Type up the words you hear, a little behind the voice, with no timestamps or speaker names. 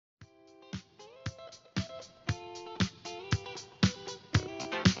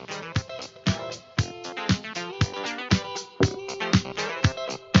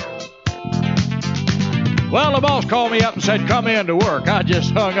my boss called me up and said, come in to work. I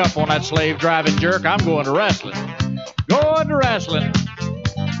just hung up on that slave-driving jerk. I'm going to wrestling. Going to wrestling.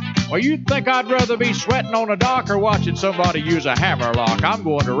 Well, you'd think I'd rather be sweating on a dock or watching somebody use a hammerlock. I'm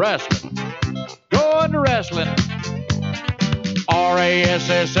going to wrestling. Going to wrestling.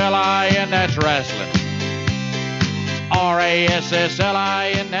 R-A-S-S-L-I-N, that's wrestling.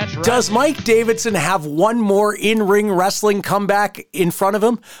 R-A-S-S-L-I-N, that's wrestling. Does Mike Davidson have one more in-ring wrestling comeback in front of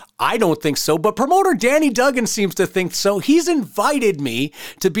him? I don't think so, but promoter Danny Duggan seems to think so. He's invited me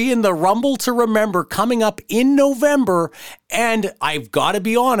to be in the Rumble to Remember coming up in November, and I've got to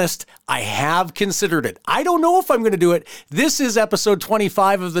be honest, I have considered it. I don't know if I'm going to do it. This is episode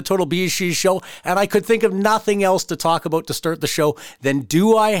 25 of the Total BeezSheez show, and I could think of nothing else to talk about to start the show than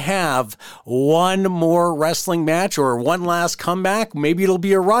do I have one more wrestling match or one last comeback? Maybe it'll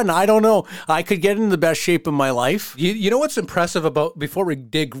be a run. I don't know. I could get in the best shape of my life. You know what's impressive about, before we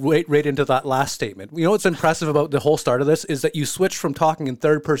dig right into that last statement, you know what's impressive about the whole start of this is that you switched from talking in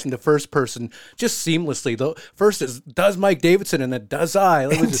third person to first person just seamlessly. The first is, does Mike Davidson, and then does I.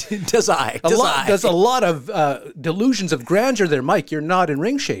 Does I. There's a lot of delusions of grandeur there, Mike. You're not in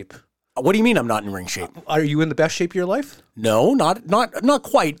ring shape. What do you mean I'm not in ring shape? Are you in the best shape of your life? No, not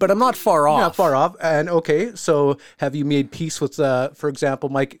quite, but I'm not far off. Not far off. And okay, so have you made peace with, for example,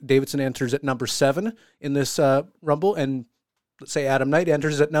 Mike Davidson enters at number 7 in this Rumble, and let's say Adam Knight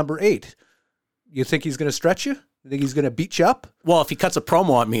enters at number 8. You think he's going to stretch you? You think he's going to beat you up? Well, if he cuts a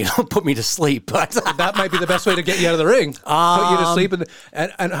promo on me, it'll put me to sleep. But that might be the best way to get you out of the ring. Put you to sleep.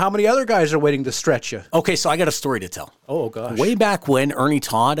 And how many other guys are waiting to stretch you? Okay, so I got a story to tell. Oh, gosh. Way back when Ernie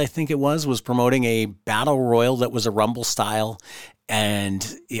Todd, I think it was promoting a battle royal that was a Rumble style. And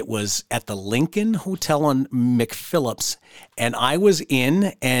it was at the Lincoln Hotel on McPhillips. And I was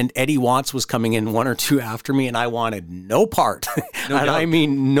in, and Eddie Watts was coming in 1 or 2 after me, and I wanted no part. I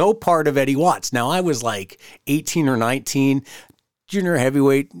mean, no part of Eddie Watts. Now, I was like 18 or 19, junior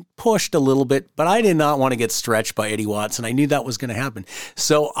heavyweight, pushed a little bit, but I did not want to get stretched by Eddie Watts, and I knew that was going to happen.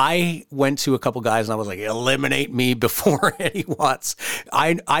 So I went to a couple guys, and I was like, eliminate me before Eddie Watts.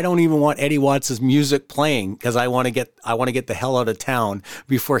 I don't even want Eddie Watts' music playing because I want to get the hell out of town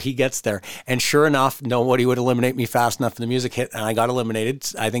before he gets there. And sure enough, nobody would eliminate me fast enough, and the music hit, and I got eliminated.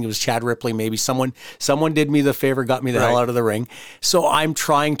 I think it was Chad Ripley, maybe someone did me the favor, got me the hell out of the ring. So I'm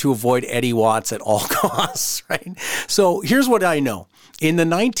trying to avoid Eddie Watts at all costs, right? So here's what I know. In the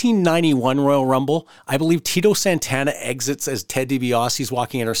 1991 Royal Rumble, I believe Tito Santana exits as Ted DiBiase's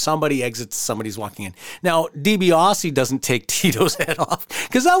walking in, or somebody exits, somebody's walking in. Now, DiBiase doesn't take Tito's head off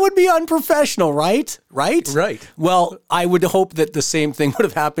because that would be unprofessional, right? Right? Well, I would hope that the same thing would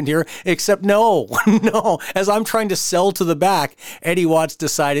have happened here, except no. As I'm trying to sell to the back, Eddie Watts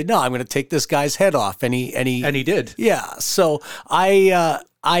decided, no, I'm going to take this guy's head off, and he did. Yeah. So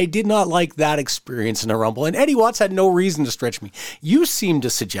I did not like that experience in a Rumble, and Eddie Watts had no reason to stretch me. You seem to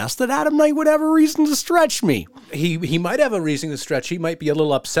suggest that Adam Knight would have a reason to stretch me. He might have a reason to stretch. He might be a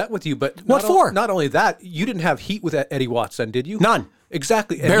little upset with you, but what for? Not only that, you didn't have heat with Eddie Watts then, did you? None.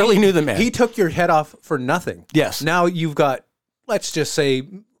 Exactly. And barely knew the man. He took your head off for nothing. Yes. Now you've got, let's just say,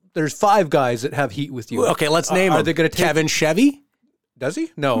 there's 5 guys that have heat with you. Okay, let's name them. Are they going to take Kevin Chevy? Does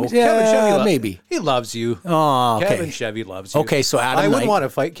he? No. Yeah, Kevin Chevy maybe. He loves you. Oh, okay. Kevin Chevy loves you. Okay, so Adam Knight. I wouldn't want to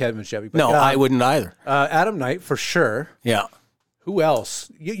fight Kevin Chevy. But no, I wouldn't either. Adam Knight, for sure. Yeah. Who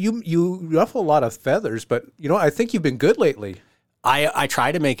else? You ruffle a lot of feathers, but I think you've been good lately. I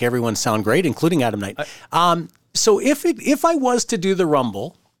try to make everyone sound great, including Adam Knight. So if I was to do the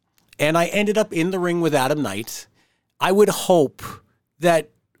Rumble and I ended up in the ring with Adam Knight, I would hope that,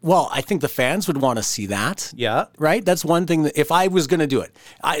 well, I think the fans would want to see that. Yeah. Right? That's one thing that if I was going to do it,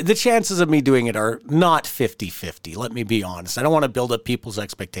 the chances of me doing it are not 50-50. Let me be honest. I don't want to build up people's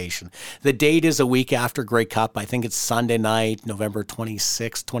expectation. The date is a week after Grey Cup. I think it's Sunday night, November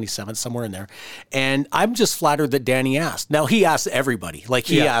 26th, 27th, somewhere in there. And I'm just flattered that Danny asked. Now, he asked everybody. Like,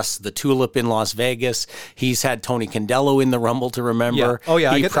 he asked the Tulip in Las Vegas. He's had Tony Candello in the Rumble to remember. Yeah. Oh,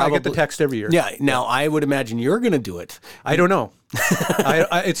 yeah. I get the text every year. Yeah. Now, I would imagine you're going to do it. I don't know.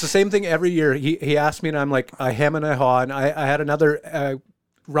 It's the same thing every year. He asked me, and I'm like, I hem and I haw. And I had another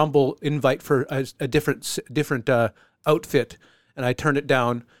Rumble invite for a different outfit, and I turned it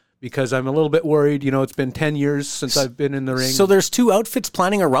down because I'm a little bit worried. It's been 10 years since I've been in the ring. So there's 2 outfits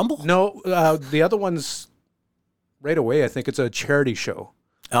planning a Rumble? No, the other one's right away. I think it's a charity show.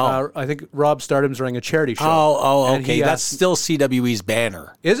 Oh. I think Rob Stardom's running a charity show. Oh, okay. That's still CWE's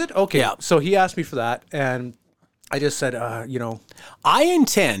banner. Is it? Okay. Yeah. So he asked me for that, and I just said, I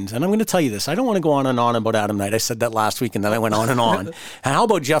intend, and I'm going to tell you this, I don't want to go on and on about Adam Knight. I said that last week, and then I went on and on. And how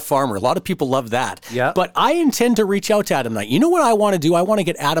about Jeff Farmer? A lot of people love that. Yeah. But I intend to reach out to Adam Knight. You know what I want to do? I want to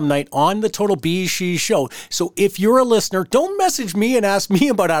get Adam Knight on the Total BeezSheez show. So if you're a listener, don't message me and ask me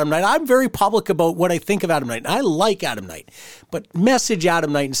about Adam Knight. I'm very public about what I think of Adam Knight. I like Adam Knight. But message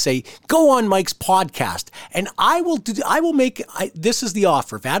Adam Knight and say, go on Mike's podcast. And this is the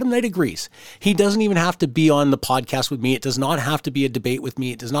offer. If Adam Knight agrees, he doesn't even have to be on the podcast with me. It does not have to be a debate with me.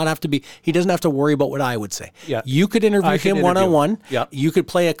 He doesn't have to worry about what I would say. Yeah. You could interview him one-on-one. Yeah. You could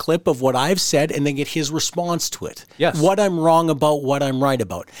play a clip of what I've said and then get his response to it. Yes. What I'm wrong about, what I'm right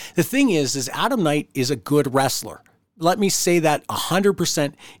about. The thing is Adam Knight is a good wrestler. Let me say that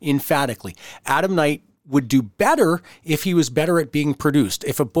 100% emphatically. Adam Knight would do better if he was better at being produced.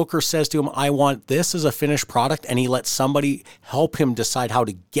 If a booker says to him, I want this as a finished product, and he lets somebody help him decide how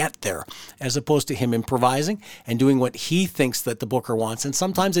to get there, as opposed to him improvising and doing what he thinks that the booker wants. And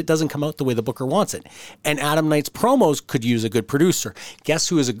sometimes it doesn't come out the way the booker wants it. And Adam Knight's promos could use a good producer. Guess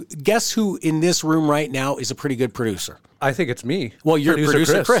who in this room right now is a pretty good producer? I think it's me. Well, you're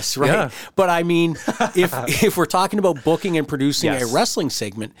producer Chris, right? Yeah. But I mean, if we're talking about booking and producing Yes. a wrestling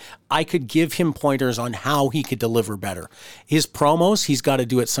segment, I could give him pointers on how he could deliver better. His promos, he's got to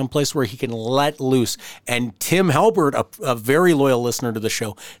do it someplace where he can let loose. And Tim Halbert, a very loyal listener to the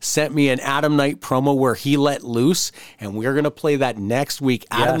show, sent me an Adam Knight promo where he let loose, and we're going to play that next week.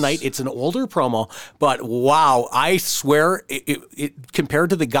 Adam Yes. Knight, it's an older promo, but wow, I swear, it compared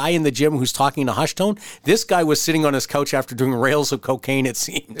to the guy in the gym who's talking in a hush tone, this guy was sitting on his couch after doing rails of cocaine, it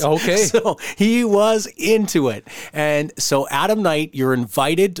seems. Okay. So he was into it. And so Adam Knight, you're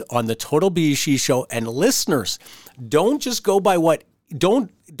invited on the Total BeezSheez show. And listeners, don't just go by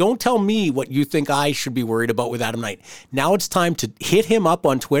don't tell me what you think I should be worried about with Adam Knight. Now it's time to hit him up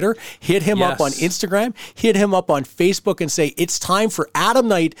on Twitter, hit him up on Instagram, hit him up on Facebook and say, it's time for Adam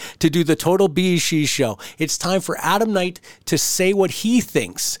Knight to do the Total BeezSheez show. It's time for Adam Knight to say what he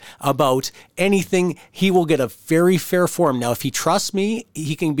thinks about anything. He will get a very fair forum. Now, if he trusts me,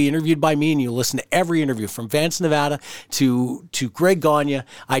 he can be interviewed by me, and you listen to every interview from Vance Nevada to Greg Gagne.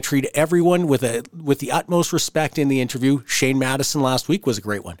 I treat everyone with the utmost respect in the interview. Shane Madison last week was a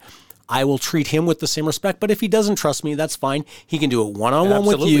great one. I will treat him with the same respect, but if he doesn't trust me, that's fine. He can do it one-on-one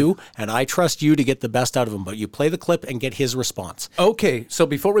with you, and I trust you to get the best out of him, but you play the clip and get his response. Okay, so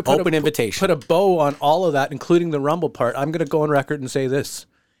before we put a bow on all of that, including the Rumble part, I'm going to go on record and say this.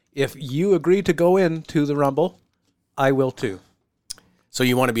 If you agree to go into the Rumble, I will too. So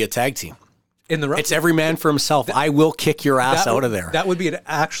you want to be a tag team? It's every man for himself. I will kick your ass out of there. That would be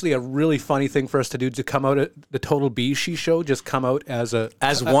actually a really funny thing for us to do, to come out at the Total BeezSheez show, just come out as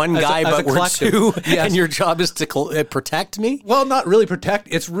one guy, but we're two, yes. And your job is to protect me? Well, not really protect.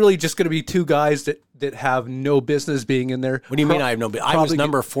 It's really just going to be two guys that have no business being in there. What do you mean I have no business? I was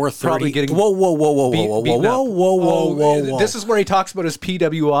number 430. Probably getting whoa. This is where he talks about his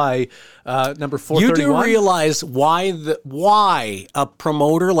PWI number 431. You do realize why a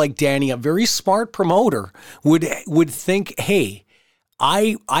promoter like Danny, a very smart promoter, would think, hey,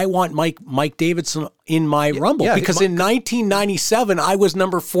 I want Mike Davidson in my Rumble, because in 1997 I was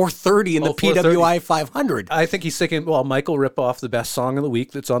number 430 in the PWI 500. I think he's thinking, well, Mike will rip off the best song of the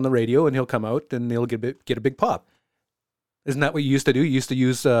week that's on the radio, and he'll come out and he'll get a big pop. Isn't that what you used to do? You used to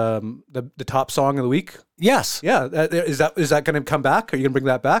use the top song of the week. Yes. Yeah. Is that going to come back? Are you going to bring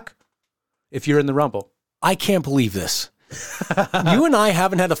that back if you're in the Rumble? I can't believe this. You and I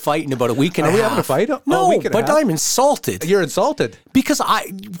haven't had a fight in about a week and a half. Are we having a fight? No, but I'm insulted. You're insulted. Because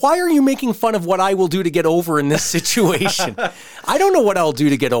why are you making fun of what I will do to get over in this situation? I don't know what I'll do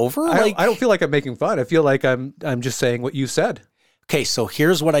to get over. I don't feel like I'm making fun. I feel like I'm just saying what you said. Okay, so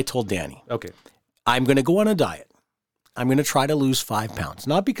here's what I told Danny. Okay. I'm going to go on a diet. I'm going to try to lose 5 pounds.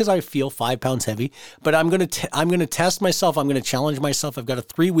 Not because I feel 5 pounds heavy, but I'm going to test myself. I'm going to challenge myself. I've got a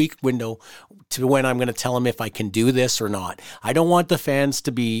 3-week window to when I'm going to tell them if I can do this or not. I don't want the fans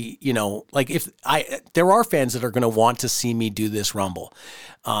to be, there are fans that are going to want to see me do this Rumble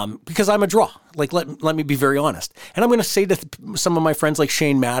because I'm a draw. Like, let me be very honest. And I'm going to say to some of my friends like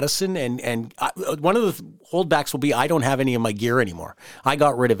Shane Madison, and one of the holdbacks will be I don't have any of my gear anymore. I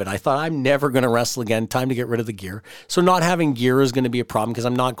got rid of it. I thought I'm never going to wrestle again. Time to get rid of the gear. So not having gear is going to be a problem because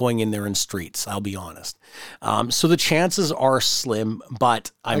I'm not going in there in streets. I'll be honest. So the chances are slim,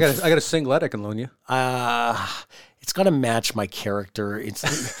 but I got a singlet I can loan you. It's got to match my character.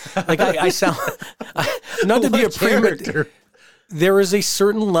 It's like I sound not to be a premature. There is a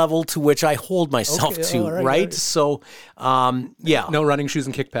certain level to which I hold myself to, right? So, yeah. No running shoes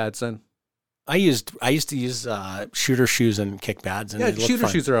and kick pads then? I used to use shooter shoes and kick pads. And Yeah, they look shooter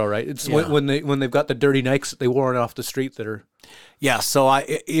fine. shoes are all right. It's Yeah. when they've got the dirty Nikes that they wore off the street that are. Yeah, so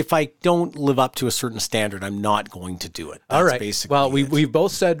if I don't live up to a certain standard, I'm not going to do it. That's All right. basically Well, it. we've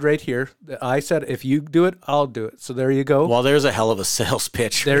both said right here that I said if you do it, I'll do it. So there you go. Well, there's a hell of a sales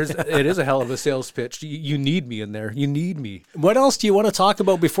pitch. It is a hell of a sales pitch. You need me in there. You need me. What else do you want to talk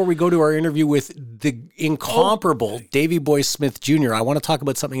about before we go to our interview with the incomparable Davey Boy Smith Jr.? I want to talk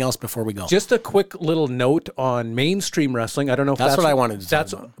about something else before we go. Just a quick little note on mainstream wrestling. I don't know if That's what I wanted to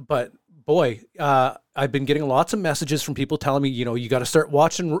talk about. But boy, I've been getting lots of messages from people telling me, you got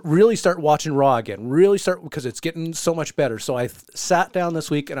to really start watching Raw again. Really start, because it's getting so much better. So I sat down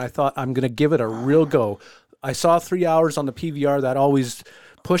this week and I thought I'm going to give it a real go. I saw 3 hours on the PVR. That always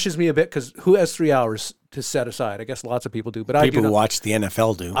pushes me a bit, because who has 3 hours to set aside? I guess lots of people do, but I do People not. who watch the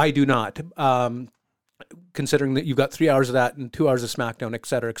NFL do. I do not. Considering that you've got 3 hours of that and 2 hours of SmackDown, et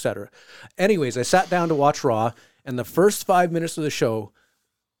cetera, et cetera. Anyways, I sat down to watch Raw, and the first 5 minutes of the show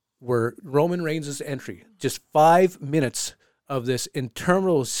were Roman Reigns' entry. Just 5 minutes of this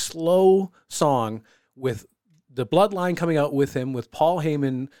interminable, slow song with the bloodline coming out with him, with Paul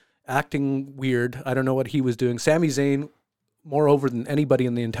Heyman acting weird. I don't know what he was doing. Sami Zayn, more over than anybody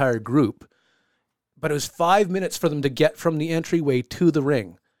in the entire group. But it was 5 minutes for them to get from the entryway to the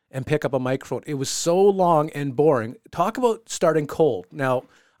ring and pick up a microphone. It was so long and boring. Talk about starting cold. Now,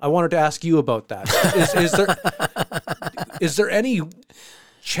 I wanted to ask you about that. Is there any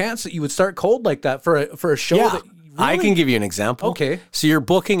chance that you would start cold like that for a show? Yeah, that I can give you an example. Okay. So you're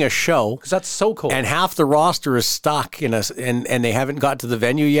booking a show, because that's so cold. and half the roster is stuck and they haven't got to the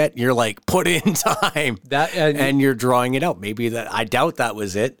venue yet. You're like, put in time. And you're drawing it out. Maybe I doubt that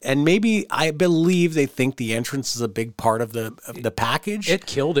was it. And maybe I believe they think the entrance is a big part of the package. It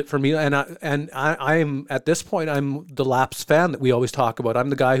killed it for me, and I'm at this point, I'm the lapsed fan that we always talk about. I'm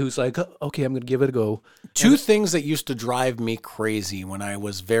the guy who's like, okay, I'm going to give it a go. Two things that used to drive me crazy when I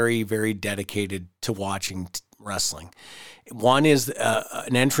was very, very dedicated to watching wrestling. One is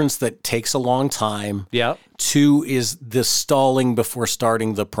an entrance that takes a long time. Yeah. Two is the stalling before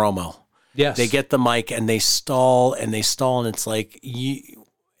starting the promo. Yes. They get the mic and they stall, and it's like,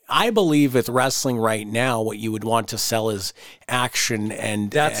 I believe with wrestling right now, what you would want to sell is action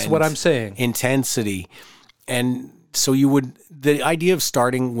and what I'm saying. Intensity. And so the idea of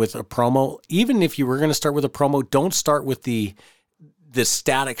starting with a promo, even if you were going to start with a promo, don't start with the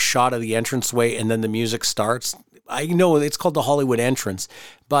static shot of the entranceway and then the music starts. I know it's called the Hollywood entrance,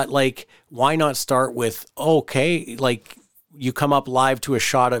 but like, why not start with, okay, like you come up live to a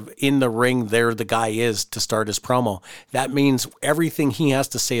shot of in the ring, there the guy is to start his promo. That means everything he has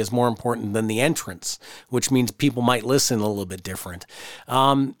to say is more important than the entrance, which means people might listen a little bit different.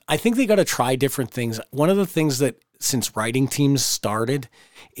 I think they got to try different things. One of the things that, since writing teams started,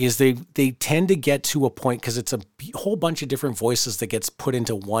 is they tend to get to a point, because it's a whole bunch of different voices that gets put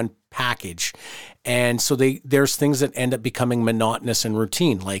into one package. And so there's things that end up becoming monotonous and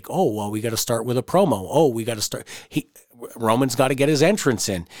routine. Like, oh, well, we got to start with a promo. Oh, we got to start. Roman's got to get his entrance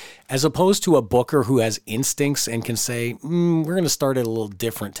in, as opposed to a booker who has instincts and can say, we're going to start it a little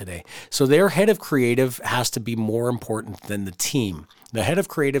different today. So their head of creative has to be more important than the team. The head of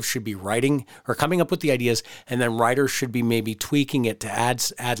creative should be writing or coming up with the ideas, and then writers should be maybe tweaking it to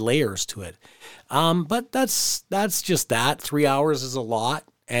add layers to it. But that's just that. 3 hours is a lot,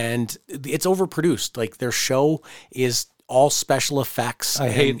 and it's overproduced. Like, their show is all special effects. I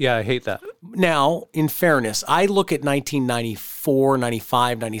hate that. Now, in fairness, I look at 1994,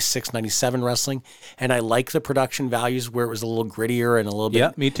 95, 96, 97 wrestling, and I like the production values where it was a little grittier and a little bit.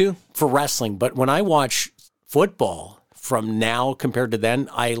 Yeah, me too. For wrestling. But when I watch football from now compared to then,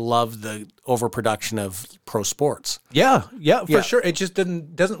 I love the overproduction of pro sports. Yeah, for sure. It just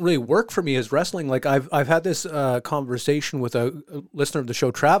doesn't really work for me as wrestling. Like, I've had this conversation with a listener of the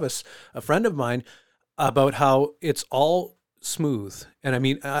show, Travis, a friend of mine, about how it's all smooth. And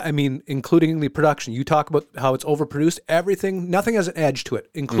I mean, including the production. You talk about how it's overproduced. Everything, nothing has an edge to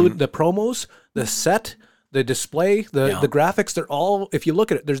it. Include the promos, the set, the display, the graphics. They're all, if you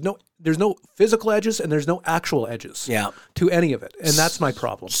look at it, there's no physical edges and there's no actual edges to any of it. And that's my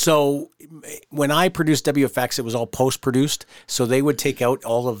problem. So when I produced WFX, it was all post-produced. So they would take out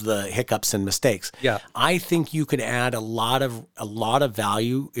all of the hiccups and mistakes. Yeah. I think you could add a lot of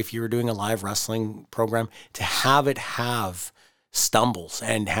value if you were doing a live wrestling program to have it have stumbles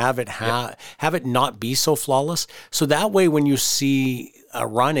and have it not be so flawless. So that way, when you see a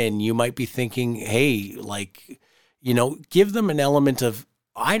run in, you might be thinking, hey, like, give them an element of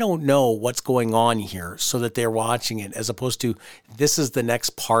I don't know what's going on here so that they're watching it as opposed to this is the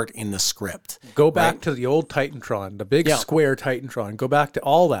next part in the script. Go back to the old Titantron, the big square Titantron. Go back to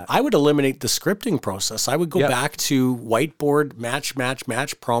all that. I would eliminate the scripting process. I would go back to whiteboard, match,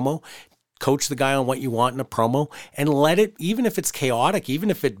 promo, coach the guy on what you want in a promo, and let it, even if it's chaotic,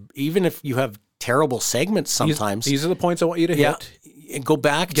 even if you have terrible segments sometimes. These are the points I want you to hit. And go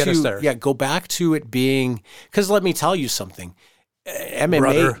back go back to it being, because let me tell you something.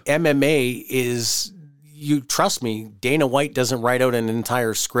 MMA is, you trust me, Dana White doesn't write out an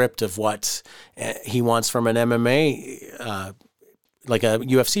entire script of what he wants from an MMA, like a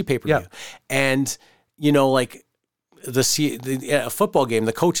UFC pay-per-view. Yeah. And, like the football game,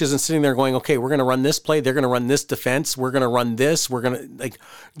 the coach isn't sitting there going, okay, we're going to run this play. They're going to run this defense. We're going to run this. We're going to,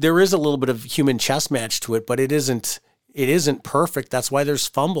 there is a little bit of human chess match to it, but it isn't perfect. That's why there's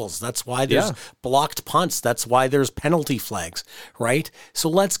fumbles. That's why there's blocked punts. That's why there's penalty flags, right? So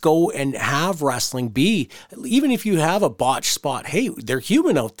let's go and have wrestling be, even if you have a botched spot, hey, they're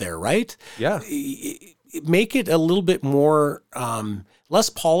human out there, right? Yeah. Make it a little bit more, less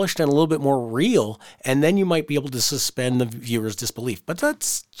polished and a little bit more real, and then you might be able to suspend the viewer's disbelief. But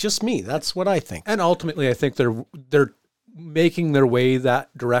that's just me. That's what I think. And ultimately, I think they're making their way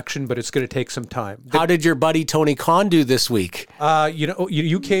that direction, but it's going to take some time. How did your buddy Tony Khan do this week?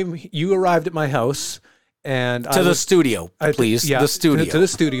 You arrived at my house and the studio, please. The studio. To the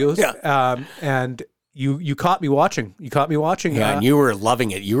studios. Yeah. And you caught me watching. Yeah, and you were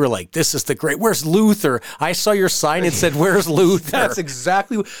loving it. You were like, this is the great, where's Luther? I saw your sign. It said, where's Luther? That's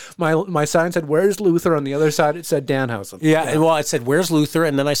exactly, my sign said, where's Luther? On the other side, it said Danhausen. Yeah, well, it said, where's Luther?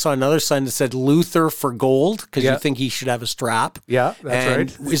 And then I saw another sign that said, Luther for gold, because you think he should have a strap. Yeah,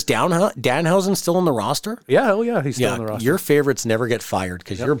 that's right. Is Danhausen still on the roster? Yeah, he's still on the roster. Your favorites never get fired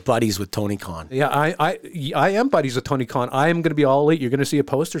because you're buddies with Tony Khan. Yeah, I am buddies with Tony Khan. I am going to be all elite. You're going to see a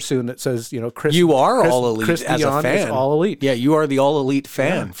poster soon that says, Chris. You are all elite Chris as a fan. All elite. Yeah, you are the all elite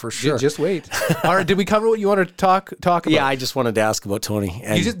fan for sure. Just wait. All right, did we cover what you wanted to talk about? Yeah, I just wanted to ask about Tony.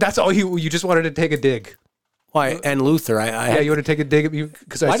 And that's all you just wanted to take a dig. Why? And Luther. You want to take a dig at me?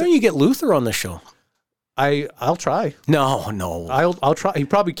 Why don't you get Luther on the show? I'll try. No. I'll try. He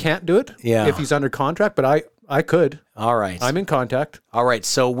probably can't do it if he's under contract, but I could. All right. I'm in contact. All right.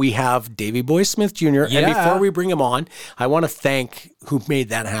 So we have Davey Boy Smith Jr. Yeah. And before we bring him on, I want to thank who made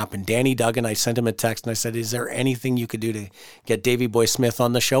that happen. Danny Duggan. I sent him a text and I said, is there anything you could do to get Davey Boy Smith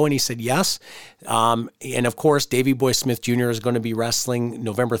on the show? And he said, yes. And of course, Davey Boy Smith Jr. is going to be wrestling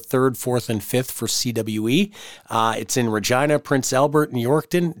November 3rd, 4th, and 5th for CWE. It's in Regina, Prince Albert, and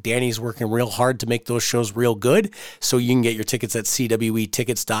Yorkton. Danny's working real hard to make those shows real good. So you can get your tickets at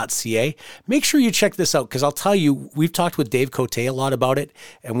cwetickets.ca. Make sure you check this out because I'll tell you, we've talked with Dave Cote a lot about it,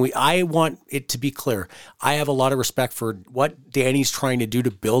 and I want it to be clear. I have a lot of respect for what Danny's trying to do to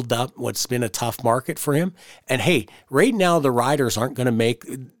build up what's been a tough market for him. And hey, right now the Riders aren't going to make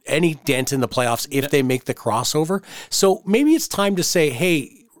any dent in the playoffs if they make the crossover. So maybe it's time to say,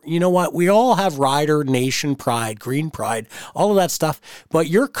 hey, you know what? We all have Rider Nation pride, Green pride, all of that stuff. But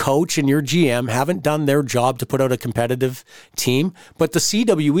your coach and your GM haven't done their job to put out a competitive team. But the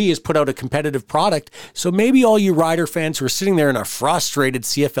CWE has put out a competitive product. So maybe all you Rider fans who are sitting there in a frustrated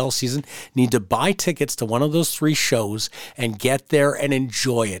CFL season need to buy tickets to one of those 3 shows and get there and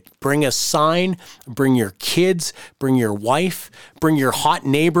enjoy it. Bring a sign, bring your kids, bring your wife, bring your hot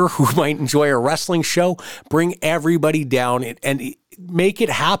neighbor who might enjoy a wrestling show. Bring everybody down and make it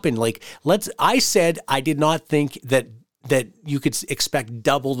happen. I said I did not think that you could expect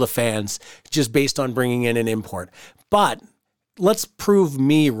double the fans just based on bringing in an import. But let's prove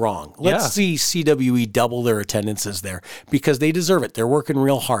me wrong. Let's see CWE double their attendances there because they deserve it. They're working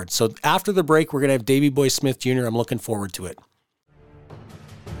real hard. So after the break, we're going to have Davey Boy Smith Jr. I'm looking forward to it.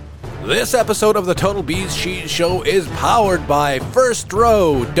 This episode of the Total BeezSheez Show is powered by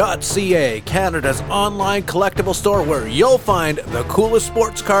FirstRow.ca, Canada's online collectible store where you'll find the coolest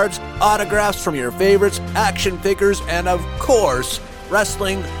sports cards, autographs from your favorites, action figures, and of course,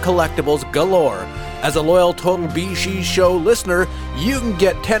 wrestling collectibles galore. As a loyal Total BeezSheez Show listener, you can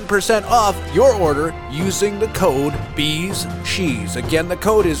get 10% off your order using the code BeezSheez. Again, the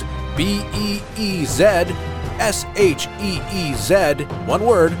code is BEEZSHEEZ, one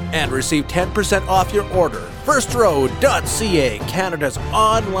word, and receive 10% off your order. FirstRow.ca, Canada's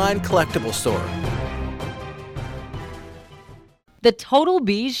online collectible store. The Total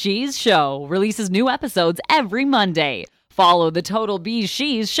BeezSheez Show releases new episodes every Monday. Follow the Total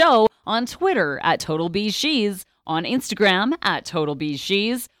BeezSheez Show on Twitter at Total BeezSheez, on Instagram at Total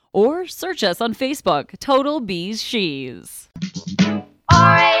BeezSheez, or search us on Facebook, Total BeezSheez.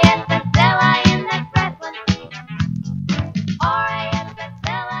 R-A-S-S-L-I-N, that's wrestling. R-A-S-S-L-I-N.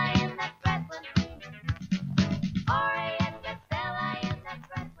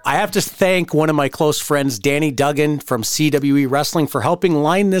 I have to thank one of my close friends, Danny Duggan from CWE Wrestling, for helping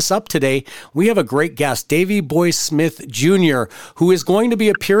line this up today. We have a great guest, Davey Boy Smith Jr., who is going to be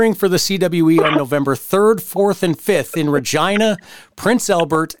appearing for the CWE on November 3rd, 4th, and 5th in Regina, Prince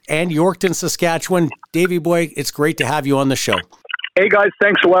Albert, and Yorkton, Saskatchewan. Davey Boy, it's great to have you on the show. Hey guys,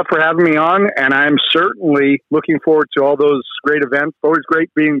 thanks a lot for having me on, and I'm certainly looking forward to all those great events. Always great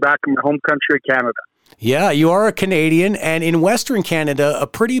being back in my home country of Canada. Yeah, you are a Canadian, and in Western Canada, a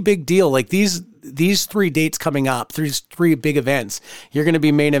pretty big deal. Like these 3 dates coming up, these 3 big events, you're going to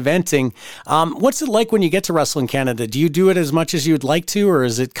be main eventing. What's it like when you get to Wrestle in Canada? Do you do it as much as you'd like to, or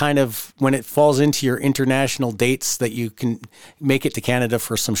is it kind of when it falls into your international dates that you can make it to Canada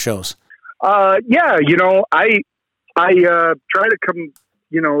for some shows? Yeah, I try to come,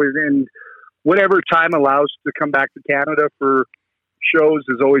 in whatever time allows to come back to Canada for shows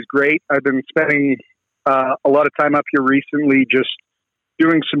is always great. I've been spending a lot of time up here recently, just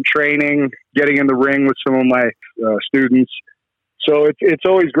doing some training, getting in the ring with some of my students. So it's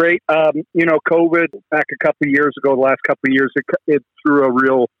always great. COVID back a couple of years ago, the last couple of years, it threw a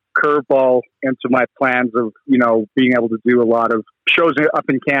real curveball into my plans of, being able to do a lot of shows up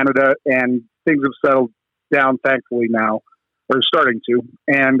in Canada, and things have settled down thankfully now, or starting to,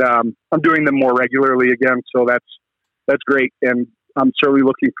 and I'm doing them more regularly again, so that's great, and I'm certainly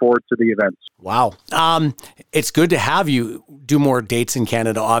looking forward to the events. Wow. It's good to have you do more dates in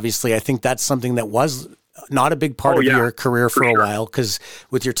Canada, obviously. I think that's something that was not a big part of your career for a while, because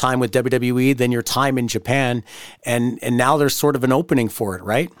with your time with WWE, then your time in Japan, and now there's sort of an opening for it,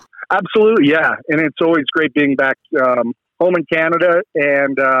 right? Absolutely, yeah, and it's always great being back home in Canada,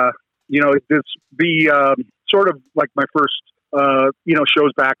 and this be sort of like my first,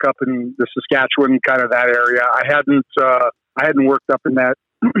 shows back up in the Saskatchewan, kind of that area. I hadn't worked up in that,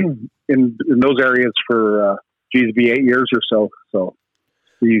 in those areas for, be 8 years or so. So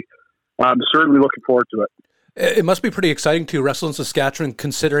I'm certainly looking forward to it. It must be pretty exciting to wrestle in Saskatchewan,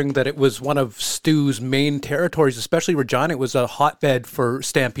 considering that it was one of Stu's main territories, especially Regina. It was a hotbed for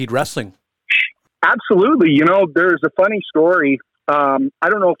Stampede Wrestling. Absolutely. There's a funny story. I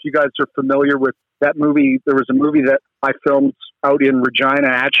don't know if you guys are familiar with that movie. There was a movie that I filmed out in Regina,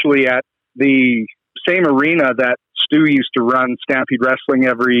 actually at the same arena that Stu used to run Stampede Wrestling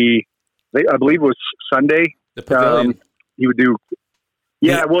I believe it was Sunday. The Pavilion. He would do,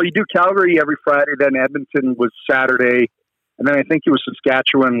 well, you do Calgary every Friday, then Edmonton was Saturday, and then I think it was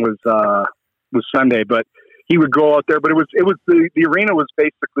Saskatchewan was Sunday, but he would go out there, but it was the arena was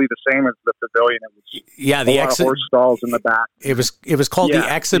basically the same as the Pavilion. It was the a lot of horse stalls in the back. It was called the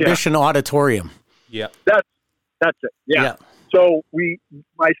Exhibition Auditorium. Yeah, that's it. Yeah. So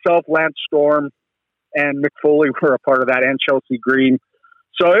myself, Lance Storm, and Mick Foley were a part of that, and Chelsea Green.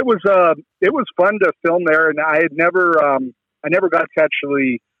 So it was fun to film there, and I never got to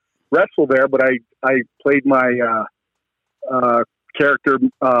actually wrestle there, but I played my character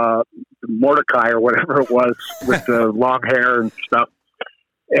Mordecai or whatever it was with the long hair and stuff,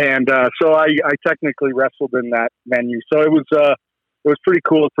 and so I technically wrestled in that venue. So it was pretty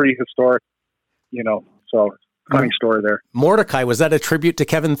cool, pretty historic, So funny story there. Mordecai, was that a tribute to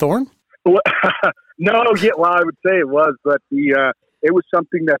Kevin Thorne? No, well, I would say it was, but it was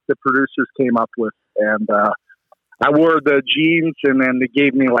something that the producers came up with, and I wore the jeans, and then they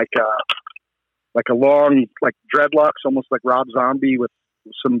gave me like a long, like dreadlocks, almost like Rob Zombie with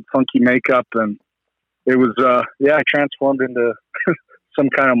some funky makeup, and it was I transformed into some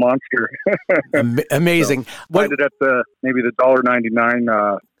kind of monster. Amazing. So, find it at maybe the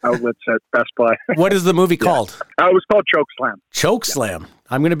 $1.99 outlets at Best Buy. What is the movie called? It was called Chokeslam. Chokeslam.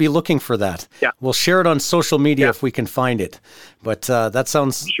 I'm going to be looking for that. Yeah. We'll share it on social media if we can find it. But that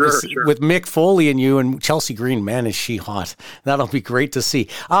sounds, sure. With Mick Foley and you and Chelsea Green, man, is she hot. That'll be great to see.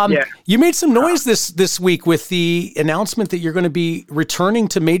 You made some noise this week with the announcement that you're going to be returning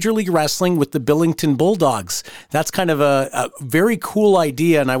to Major League Wrestling with the Billington Bulldogs. That's kind of a very cool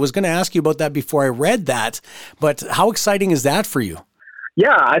idea, and I was going to ask you about that before I read that, but how exciting is that for you?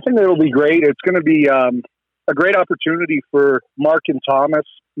 Yeah, I think it'll be great. It's going to be a great opportunity for Mark and Thomas.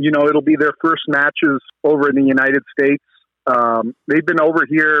 It'll be their first matches over in the United States. They've been over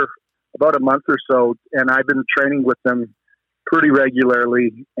here about a month or so, and I've been training with them pretty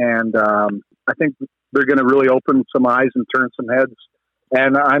regularly. And I think they're going to really open some eyes and turn some heads.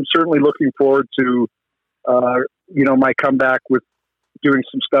 And I'm certainly looking forward to, my comeback with doing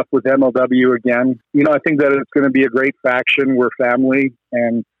some stuff with MLW again. I think that it's going to be a great faction. We're family.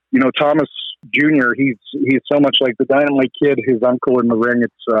 And, Thomas Jr., he's so much like the Dynamite Kid, his uncle in the ring.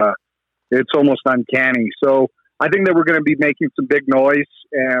 It's almost uncanny. So I think that we're going to be making some big noise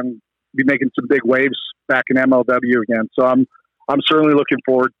and be making some big waves back in MLW again. So I'm I'm certainly looking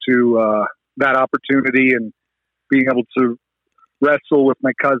forward to that opportunity and being able to wrestle with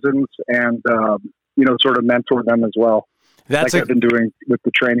my cousins and, sort of mentor them as well. I've been doing with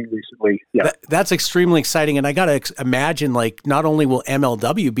the training recently. Yeah. That's extremely exciting. And I got to imagine, like, not only will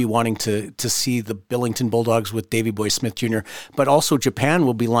MLW be wanting to see the Billington Bulldogs with Davey Boy Smith Jr., but also Japan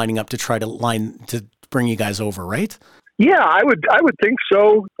will be lining up to try to bring you guys over, right? Yeah, I would think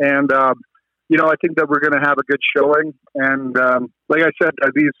so. And, I think that we're going to have a good showing. And, like I said,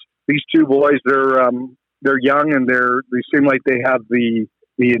 these two boys, they're young and they seem like they have the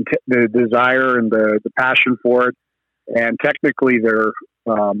desire and the passion for it. And technically they're,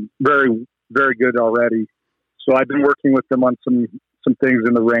 very, very good already. So I've been working with them on some things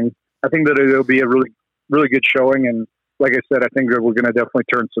in the ring. I think that it'll be a really, really good showing. And like I said, I think that we're going to definitely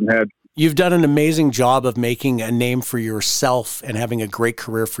turn some heads. You've done an amazing job of making a name for yourself and having a great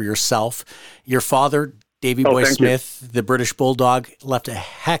career for yourself. Your father, Davey Boy Smith, the British Bulldog, left a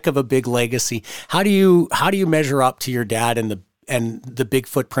heck of a big legacy. How do you measure up to your dad and the big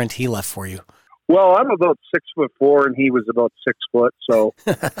footprint he left for you? Well, I'm about 6'4" and he was about 6 foot, so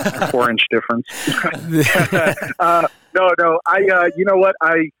 4-inch difference. No. You know what?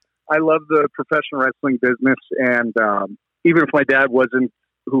 I love the professional wrestling business, and even if my dad wasn't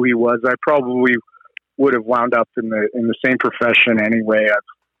who he was, I probably would have wound up in the same profession anyway.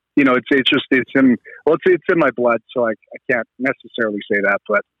 It's in my blood, so I can't necessarily say that,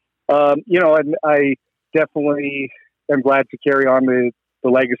 but and I definitely am glad to carry on the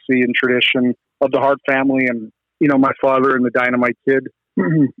legacy and tradition of the Hart family and, my father and the Dynamite Kid,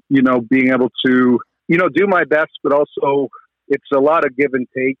 being able to, do my best, but also it's a lot of give and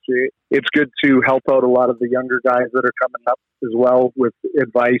take. It's good to help out a lot of the younger guys that are coming up as well with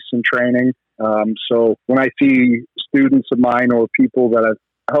advice and training. So when I see students of mine or people that I've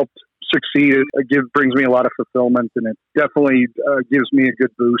helped succeed, it brings me a lot of fulfillment, and it definitely gives me a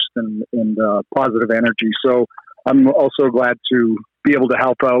good boost and positive energy. So I'm also glad to be able to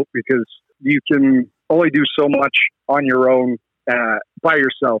help out, because you can only do so much on your own by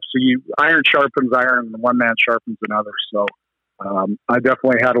yourself. So iron sharpens iron, and one man sharpens another. So I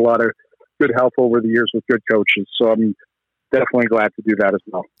definitely had a lot of good help over the years with good coaches. So I'm definitely glad to do that as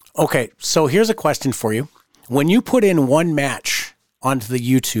well. Okay, so here's a question for you. When you put in one match onto the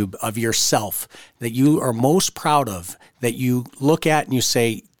YouTube of yourself that you are most proud of, that you look at and you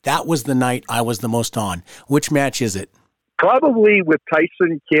say, that was the night I was the most on, which match is it? Probably with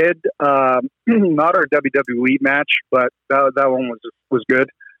Tyson Kidd, not our WWE match, but that one was good.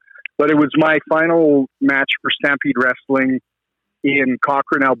 But it was my final match for Stampede Wrestling in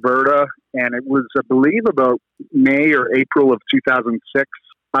Cochrane, Alberta, and it was, I believe, about May or April of 2006.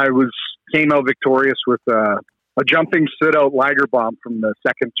 I came out victorious with a jumping sit-out Liger bomb from the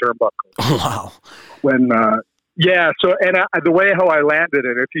second turnbuckle. Wow! The way how I landed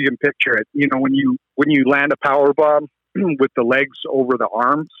it, if you can picture it, when you land a power bomb with the legs over the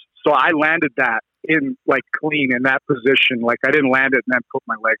arms. So I landed that in clean in that position. Like I didn't land it and then put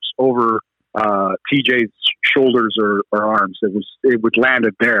my legs over TJ's shoulders or arms. It was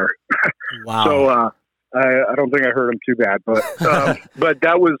landed there. Wow. So I don't think I hurt him too bad, but but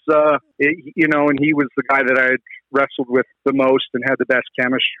that was and he was the guy that I had wrestled with the most and had the best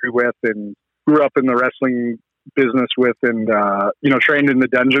chemistry with, and grew up in the wrestling business with, and trained in the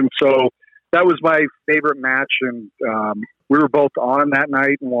dungeon. So that was my favorite match, and we were both on that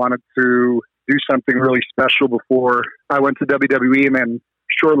night and wanted to do something really special before I went to WWE. And then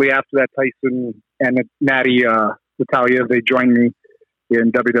shortly after that, Tyson and Natty Natalia, they joined me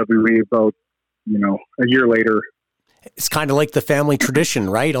in WWE about a year later. It's kind of like the family tradition,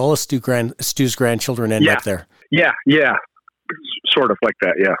 right? All of Stu's grandchildren end up there. Yeah. Sort of like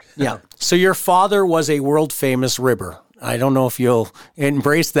that, yeah. Yeah. So your father was a world famous ribber. I don't know if you'll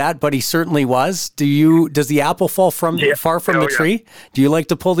embrace that, but he certainly was. Does the apple fall far from the tree? Do you like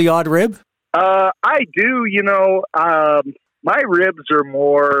to pull the odd rib? I do, my ribs are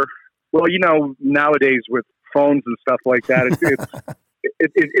more, nowadays with phones and stuff like that,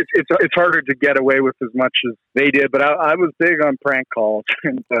 it's harder to get away with as much as they did, but I was big on prank calls,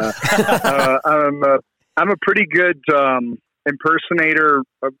 and I'm a pretty good impersonator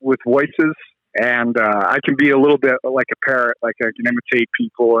with voices, and I can be a little bit like a parrot, like I can imitate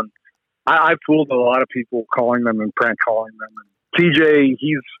people, and I've fooled a lot of people calling them and prank calling them. And TJ,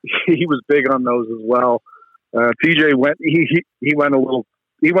 he was big on those as well. TJ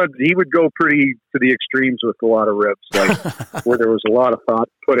he would go pretty to the extremes with a lot of ribs, like where there was a lot of thought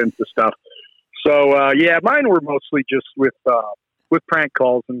put into stuff. So mine were mostly just with prank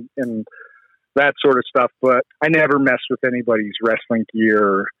calls and that sort of stuff, but I never messed with anybody's wrestling gear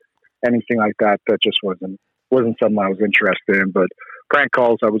or anything like that. That just wasn't wasn't something I was interested in. But prank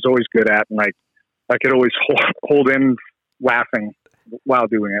calls I was always good at, and I could always hold in laughing while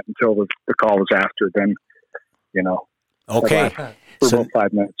doing it until the call was after. Then, Okay. For about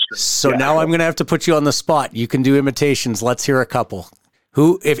 5 minutes. So now I'm going to have to put you on the spot. You can do imitations. Let's hear a couple.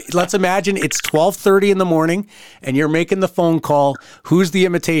 Let's imagine it's 12:30 in the morning and you're making the phone call. Who's the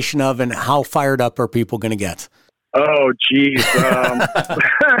imitation of, and how fired up are people going to get? Oh, geez.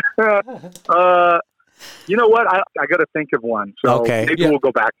 You know what? I got to think of one. So maybe we'll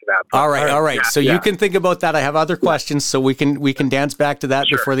go back to that. All right. Yeah, so you can think about that. I have other questions, so we can dance back to that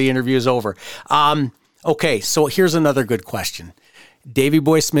before the interview is over. Okay, so here's another good question. Davey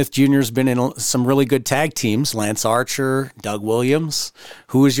Boy Smith Jr. has been in some really good tag teams. Lance Archer, Doug Williams.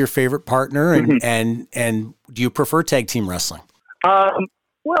 Who is your favorite partner, and do you prefer tag team wrestling?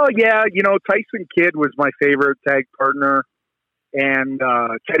 Well, yeah, Tyson Kidd was my favorite tag partner, and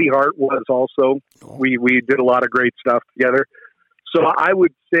Teddy Hart was also. We did a lot of great stuff together. So I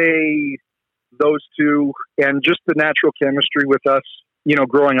would say those two, and just the natural chemistry with us,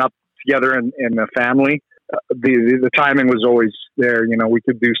 growing up together in the family. The timing was always there. We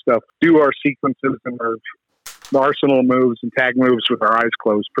could do our sequences and our arsenal moves and tag moves with our eyes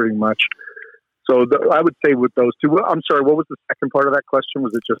closed pretty much. So I would say with those two. I'm sorry, what was the second part of that question?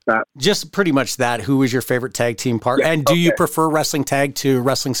 Was it just that? Just pretty much that. Who is your favorite tag team partner? Yeah, and do you prefer wrestling tag to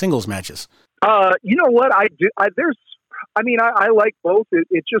wrestling singles matches? You know what? I do. I like both.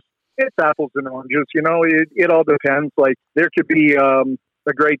 It's apples and oranges. It all depends. Like there could be a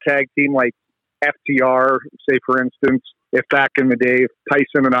great tag team like FTR, say for instance, if back in the day, if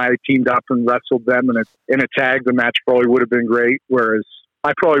Tyson and I teamed up and wrestled them in a tag, the match probably would have been great. Whereas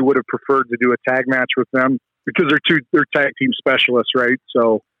I probably would have preferred to do a tag match with them because they're tag team specialists, right?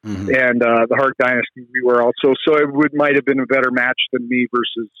 So, and the Hart Dynasty, we were also, so it might have been a better match than me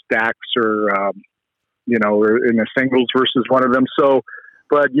versus Dax or or in the singles versus one of them. So,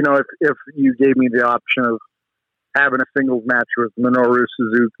 but if you gave me the option of having a singles match with Minoru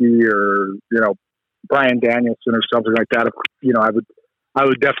Suzuki or, Bryan Danielson or something like that, I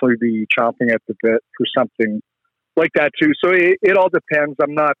would definitely be chomping at the bit for something like that too. So it all depends.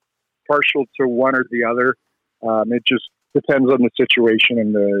 I'm not partial to one or the other. It just depends on the situation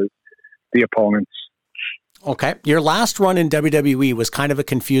and the opponents. Okay. Your last run in WWE was kind of a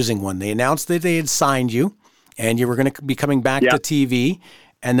confusing one. They announced that they had signed you and you were going to be coming back to TV.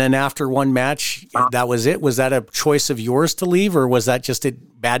 And then after one match, that was it. Was that a choice of yours to leave, or was that just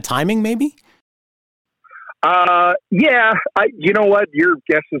bad timing maybe? Yeah. You know what? Your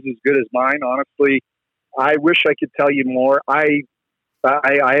guess is as good as mine, honestly. I wish I could tell you more. I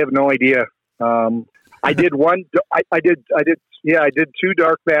have no idea. I did I did two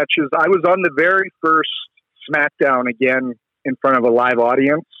dark matches. I was on the very first SmackDown again in front of a live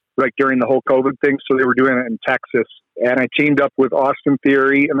audience, like during the whole COVID thing. So they were doing it in Texas. And I teamed up with Austin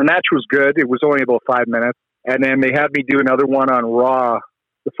Theory, and the match was good. It was only about 5 minutes. And then they had me do another one on Raw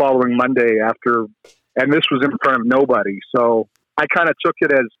the following Monday after, and this was in front of nobody. So I kind of took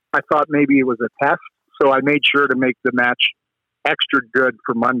it as, I thought maybe it was a test. So I made sure to make the match extra good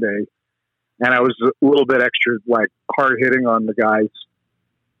for Monday. And I was a little bit extra, hard hitting on the guys.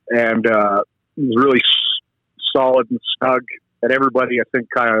 And it was really solid and snug. And everybody, I think,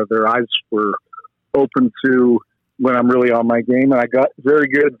 kind of their eyes were open to when I'm really on my game. And I got very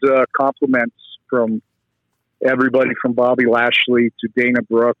good compliments from everybody from Bobby Lashley to Dana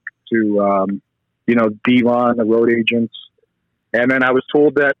Brooke to, Devon, the road agents. And then I was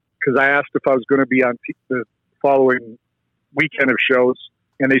told that, because I asked if I was going to be on the following weekend of shows,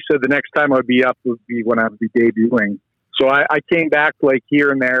 and they said the next time I'd be up would be when I'd be debuting. So I came back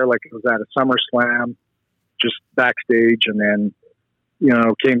here and there, it was at a SummerSlam, just backstage, and then,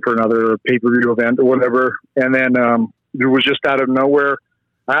 came for another pay-per-view event or whatever. And then it was just out of nowhere.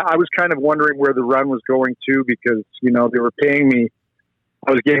 I was kind of wondering where the run was going to, because, they were paying me.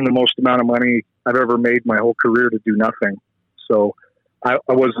 I was getting the most amount of money I've ever made my whole career to do nothing. So I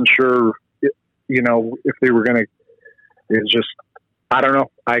wasn't sure, if they were going to, it's just, I don't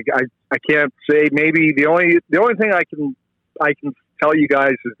know. I can't say. Maybe the only thing I can tell you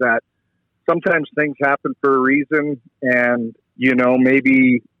guys is that sometimes things happen for a reason, and,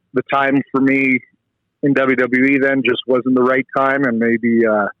 maybe the time for me in WWE then just wasn't the right time. And maybe,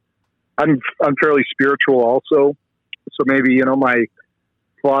 I'm fairly spiritual also. So maybe, my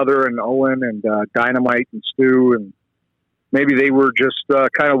father and Owen and, Dynamite and Stu, and maybe they were just,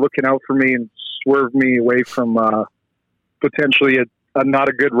 kind of looking out for me and swerved me away from, potentially a not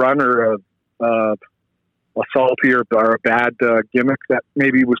a good run or a salty or a bad, gimmick that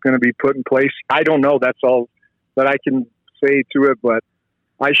maybe was going to be put in place. I don't know. That's all that I can say to it, but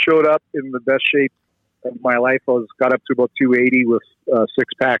I showed up in the best shape of my life. I got up to about 280 with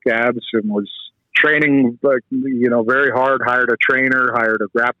 6-pack abs and was training, very hard. Hired a trainer, hired a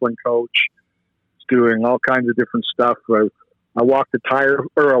grappling coach, doing all kinds of different stuff. I walked I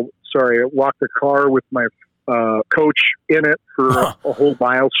walked the car with my coach in it for a whole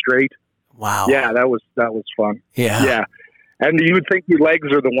mile straight. Wow. Yeah, that was fun. Yeah. Yeah. And you would think your legs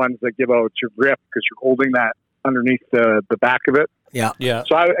are the ones that give out your grip because you're holding that underneath the back of it. Yeah. Yeah.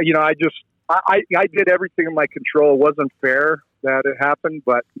 So I did everything in my control. It wasn't fair that it happened,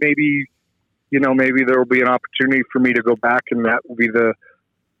 but maybe there will be an opportunity for me to go back, and that will be the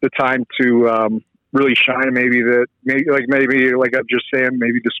time to really shine. Maybe I'm just saying,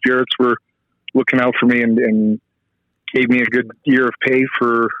 maybe the spirits were looking out for me and gave me a good year of pay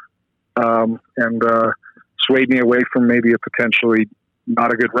and swayed me away from maybe a potentially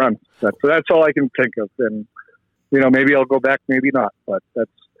not a good run. So that's all I can think of. And, maybe I'll go back, maybe not, but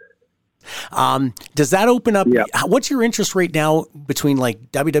that's. Does that open up? Yeah. What's your interest right now between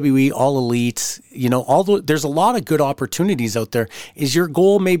like WWE, All Elite, there's a lot of good opportunities out there. Is your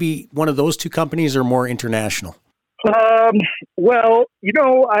goal maybe one of those two companies or more international? Well,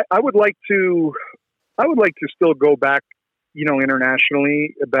 I would like to still go back,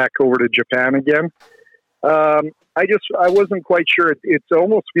 internationally, back over to Japan again. I wasn't quite sure. It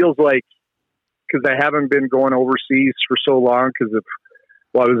almost feels like, because I haven't been going overseas for so long because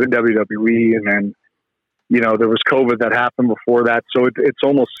I was in WWE, and then, there was COVID that happened before that. So it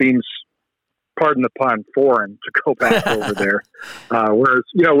almost seems, pardon the pun, foreign to go back over there. Whereas,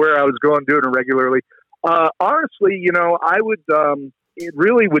 where I was going, doing it regularly. Honestly, I would, it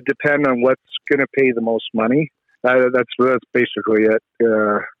really would depend on what's going to pay the most money. That's basically it.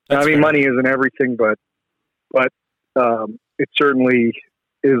 Money isn't everything, but it certainly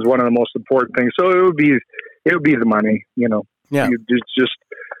is one of the most important things. So it would be the money, Yeah. It just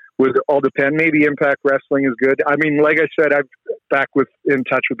would all depend. Maybe Impact Wrestling is good. I mean, like I said, I'm back in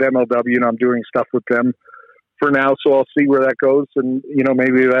touch with MLW, and I'm doing stuff with them for now. So I'll see where that goes. And,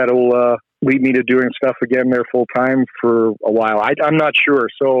 maybe that'll, lead me to doing stuff again there full time for a while. I'm not sure.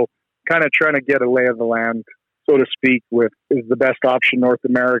 So kind of trying to get a lay of the land, so to speak, is the best option North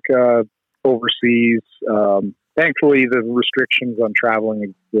America, overseas. Thankfully, the restrictions on traveling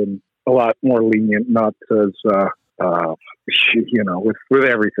have been a lot more lenient, not as, with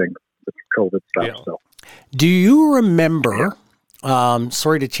everything, with COVID stuff. Yeah. So, Do you remember,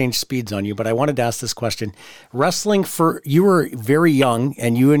 sorry to change speeds on you, but I wanted to ask this question. Wrestling you were very young,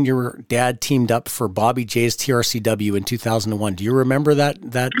 and you and your dad teamed up for Bobby J's TRCW in 2001. Do you remember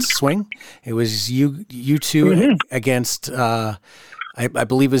that swing? It was you two against, I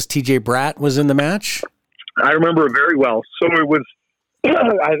believe it was TJ Bratt was in the match. I remember it very well. So it was,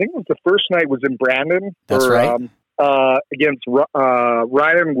 I think it was the first night was in Brandon. That's right. Against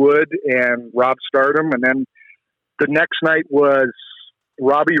Ryan Wood and Rob Stardom. And then the next night was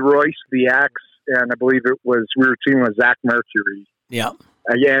Robbie Royce, the Axe, and I believe we were teaming with Zach Mercury. Yeah.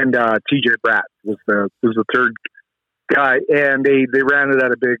 And TJ Bratt was the third guy. And they ran it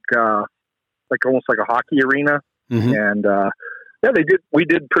at a big, almost like a hockey arena. Mm-hmm. And we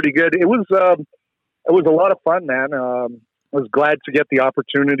did pretty good. It was a lot of fun, man. I was glad to get the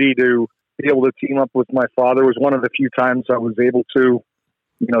opportunity to be able to team up with my father. It was one of the few times I was able to.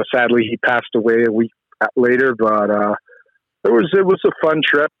 Sadly, he passed away a week later, but it was a fun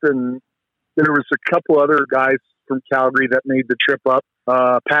trip, and there was a couple other guys from Calgary that made the trip up.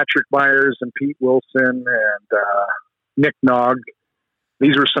 Patrick Myers and Pete Wilson and Nick Nog.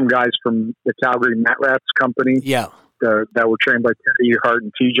 These were some guys from the Calgary Mat Rats company. Yeah. That were trained by Teddy Hart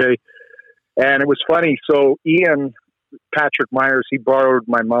and TJ. And it was funny. So Ian, Patrick Myers, he borrowed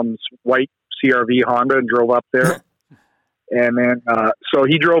my mom's white CRV Honda and drove up there. And then, so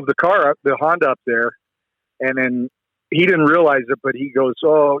he drove the Honda up there, and then he didn't realize it, but he goes,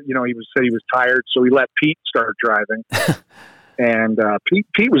 he said he was tired. So he let Pete start driving. And,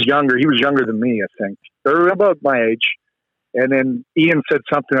 Pete was younger. He was younger than me, I think. They're about my age. And then Ian said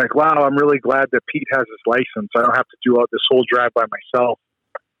something like, wow, I'm really glad that Pete has his license. I don't have to do all this whole drive by myself.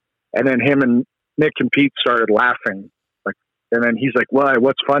 And then him and Nick and Pete started laughing. And then he's like, "Why?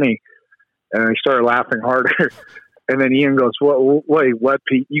 What's funny?" And he started laughing harder. And then Ian goes, "Wait, what,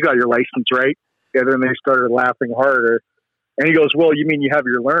 Pete? You got your license, right?" And then they started laughing harder. And he goes, "Well, you mean you have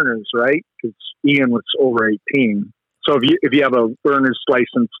your learners, right?" Because Ian was over 18. So if you have a learner's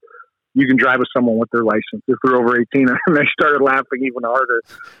license, you can drive with someone with their license if they're over 18. And they started laughing even harder.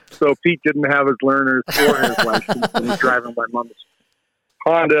 So Pete didn't have his learners or his license, and he's driving my mom's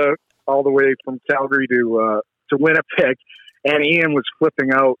Honda all the way from Calgary to Winnipeg. And Ian was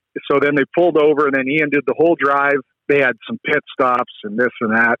flipping out. So then they pulled over, and then Ian did the whole drive. They had some pit stops and this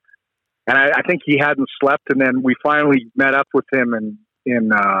and that. And I think he hadn't slept. And then we finally met up with him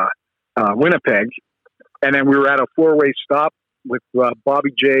in Winnipeg. And then we were at a 4-way stop with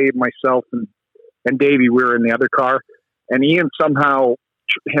Bobby J, myself, and Davey. We were in the other car. And Ian somehow,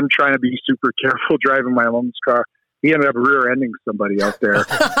 him trying to be super careful driving my mom's car, he ended up rear-ending somebody out there.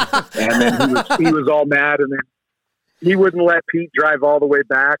 And then he was all mad. And then he wouldn't let Pete drive all the way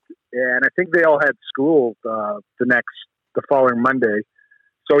back. And I think they all had school the following Monday.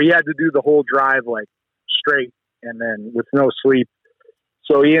 So he had to do the whole drive like straight and then with no sleep.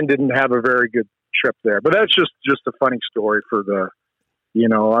 So Ian didn't have a very good trip there. But that's just a funny story for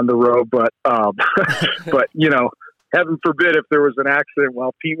on the road. But but heaven forbid if there was an accident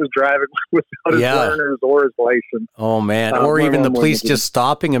while Pete was driving without his learners or his license. Oh man! Or even the police just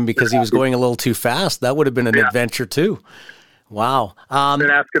stopping him because he was going a little too fast. That would have been an adventure too. Wow. And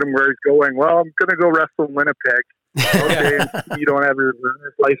asking him where he's going. Well, I'm going to go wrestle in Winnipeg. Okay, you don't have your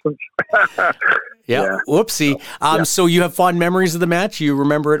learner's license. Yeah. Whoopsie. So you have fond memories of the match? You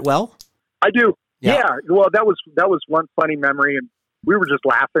remember it well? I do. Yeah. Well, that was one funny memory, and we were just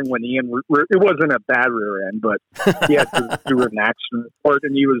laughing when Ian. It wasn't a bad rear end, but he had to do an accident report,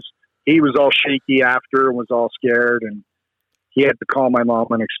 and he was all shaky after and was all scared, and he had to call my mom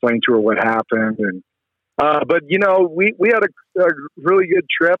and explain to her what happened. And but we had a really good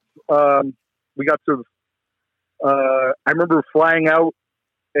trip. We got to. I remember flying out,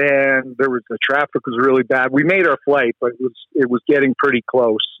 and the traffic was really bad. We made our flight, but it was getting pretty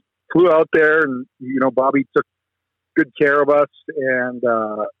close. Flew out there, and Bobby took good care of us. And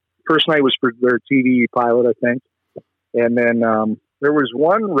first night was for their TV pilot, I think. And then there was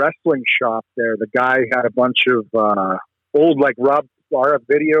one wrestling shop there. The guy had a bunch of old like RF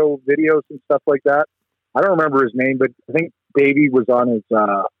videos and stuff like that. I don't remember his name, but I think Davey was on his.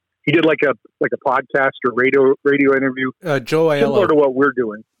 He did like a podcast or radio interview. Joe Aiello. Similar to what we're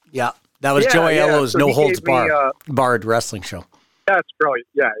doing. Yeah, that was Joe Aiello's So No Holds Barred wrestling show. That's brilliant.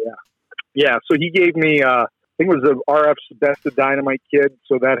 Yeah. So he gave me, I think it was the RF's Best of Dynamite kid.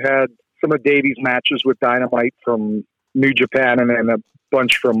 So that had some of Davey's matches with Dynamite from New Japan and then a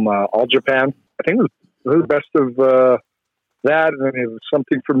bunch from All Japan. I think it was the best of that. And then it was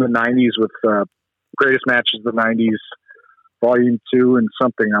something from the 90s with Greatest Matches of the 90s. Volume 2 and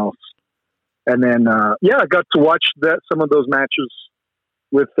something else. And then, I got to watch some of those matches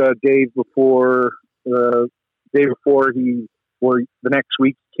with Dave before the next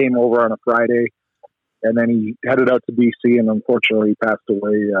week he came over on a Friday, and then he headed out to BC, and unfortunately he passed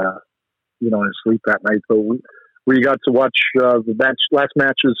away, in his sleep that night. But we got to watch the last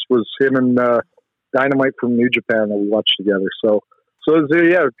matches was him and Dynamite from New Japan that we watched together. So it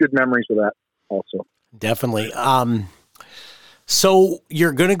was, good memories of that also. Definitely. So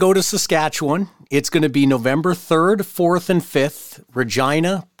you're going to go to Saskatchewan. It's going to be November 3rd, 4th, and 5th.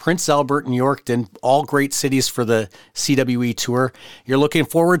 Regina, Prince Albert, and Yorkton, all great cities for the CWE Tour. You're looking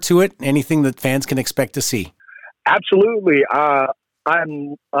forward to it? Anything that fans can expect to see? Absolutely.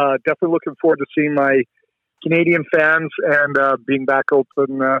 I'm definitely looking forward to seeing my Canadian fans and being back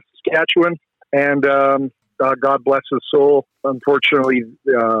open Saskatchewan. And God bless his soul. Unfortunately,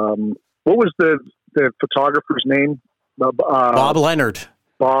 what was the photographer's name? Bob Leonard.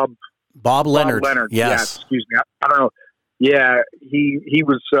 Bob Leonard. Yes. Yeah, excuse me. I don't know. Yeah, he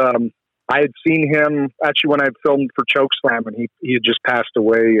was. I had seen him actually when I filmed for Chokeslam, and he had just passed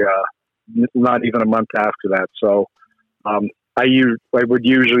away. Not even a month after that. So I would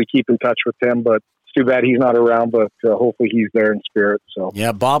usually keep in touch with him, but it's too bad he's not around. But hopefully he's there in spirit. So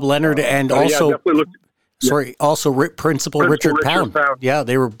yeah, Bob Leonard, and also Principal Richard Pound. Yeah,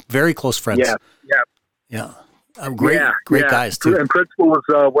 they were very close friends. Yeah. Great guys too. And Principal was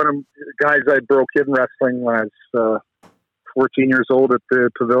one of the guys I broke in wrestling when I was 14 years old at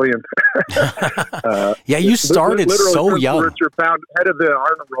the Pavilion. You started so young. Richard Pound, head of the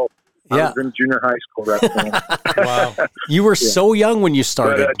honor roll. I was in junior high school wrestling. Wow, you were so young when you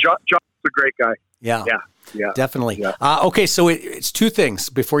started. But, John's a great guy. Yeah, definitely. Yeah. Okay, so it's two things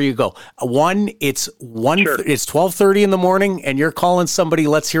before you go. One, it's 12:30 in the morning, and you're calling somebody.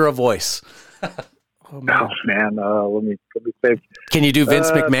 Let's hear a voice. Oh man, let me think. Can you do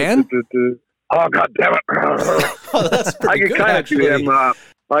Vince McMahon? Oh God damn it! That's pretty good. I could kind of do him.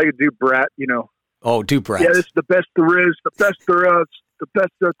 I could do Brett. Oh, do Brett. Yeah, this is the best there is, the best there is, the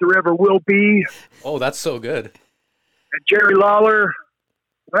best that there ever will be. Oh, that's so good. And Jerry Lawler,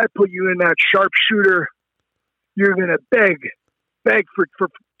 when I put you in that sharpshooter, you're gonna beg for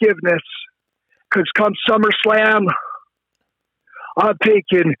forgiveness, because come SummerSlam, I'm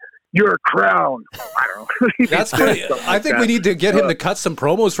taking your crown. I don't know. That's pretty. I think we need to get him to cut some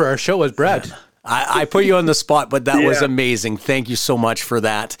promos for our show as Brett. I put you on the spot, but that was Yeah. amazing. Thank you so much for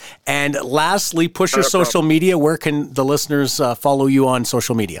that. And lastly, push your Not a social media. Where can the listeners follow you on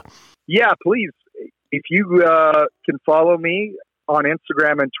social media? Yeah, please. If you can follow me on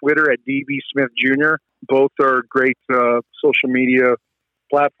Instagram and Twitter at DB Smith Jr., both are great social media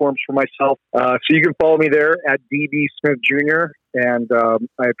platforms for myself. So you can follow me there at DB Smith Jr., and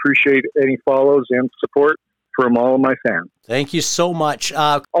I appreciate any follows and support from all of my fans. Thank you so much.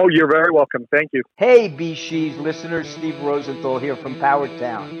 Oh, you're very welcome. Thank you. Hey, BeezSheez listeners, Steve Rosenthal here from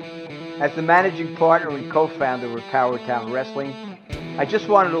Powertown. As the managing partner and co-founder of Powertown Wrestling, I just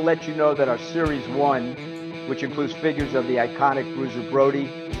wanted to let you know that our Series 1, which includes figures of the iconic Bruiser Brody,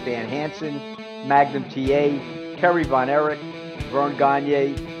 Stan Hansen, Magnum TA, Kerry Von Erich, Vern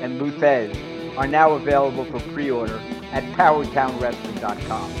Gagne, and Lou Thez, are now available for pre-order at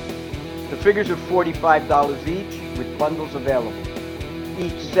PowertownWrestling.com. The figures are $45 each, with bundles available.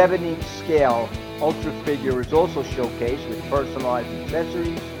 Each 7-inch scale Ultra figure is also showcased with personalized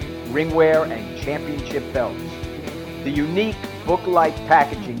accessories, ringwear, and championship belts. The unique book-like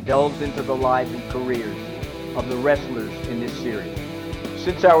packaging delves into the lives and careers of the wrestlers in this series.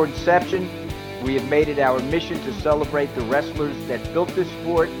 Since our inception, we have made it our mission to celebrate the wrestlers that built this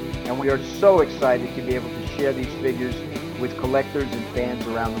sport, and we are so excited to be able to share these figures with collectors and fans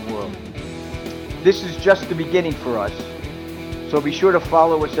around the world. This is just the beginning for us, so be sure to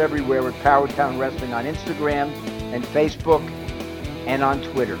follow us everywhere at Powertown Wrestling on Instagram and Facebook and on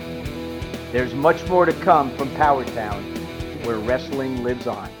Twitter. There's much more to come from Powertown, where wrestling lives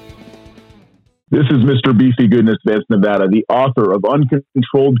on. This is Mr. Beefy Goodness Vance Nevada, the author of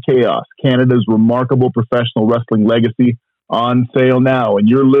Uncontrolled Chaos, Canada's remarkable professional wrestling legacy, on sale now, and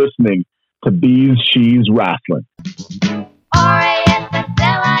you're listening to BeezSheez Wrestling.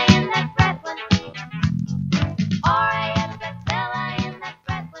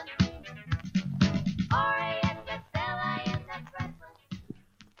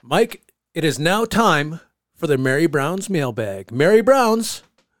 Mike, it is now time for the Mary Brown's mailbag. Mary Brown's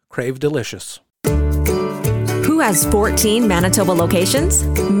Crave Delicious. Who has 14 Manitoba locations?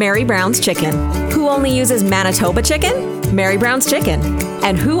 Mary Brown's Chicken. Who only uses Manitoba chicken? Mary Brown's Chicken.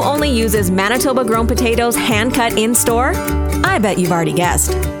 And who only uses Manitoba-grown potatoes hand-cut in-store? I bet you've already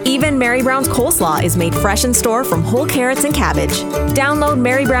guessed. Even Mary Brown's coleslaw is made fresh in store from whole carrots and cabbage. Download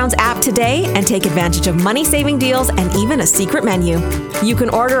Mary Brown's app today and take advantage of money-saving deals and even a secret menu. You can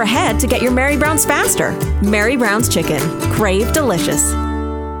order ahead to get your Mary Brown's faster. Mary Brown's Chicken. Crave delicious.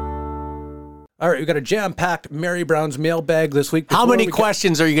 All right, we've got a jam-packed Mary Brown's mailbag this week. How many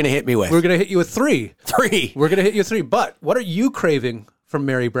questions are you going to hit me with? We're going to hit you with 3. 3. We're going to hit you with 3. But what are you craving from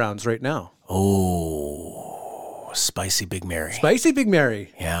Mary Brown's right now? Oh, Spicy Big Mary. Spicy Big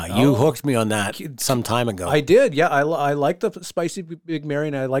Mary. Yeah, you hooked me on that some time ago. I did. Yeah, I like the Spicy Big Mary,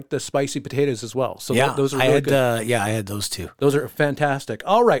 and I like the spicy potatoes as well. So yeah, those are really good. I had those too. Those are fantastic.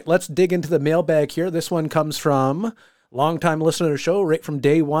 All right, let's dig into the mailbag here. This one comes from longtime listener to the show, right from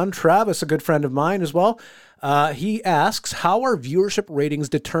day one, Travis, a good friend of mine as well. He asks, how are viewership ratings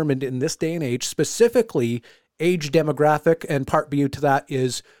determined in this day and age, specifically age demographic? And part B to that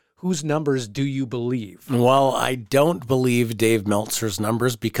is, whose numbers do you believe? Well, I don't believe Dave Meltzer's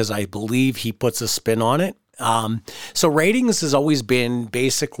numbers because I believe he puts a spin on it. So ratings has always been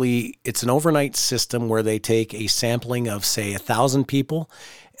basically, it's an overnight system where they take a sampling of, say, 1,000 people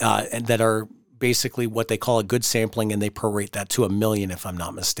and that are basically what they call a good sampling, and they prorate that to 1 million, if I'm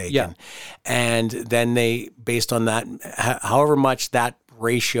not mistaken. Yeah. And then they, based on that, however much that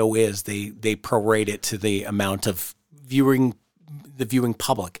ratio is, they prorate it to the amount of the viewing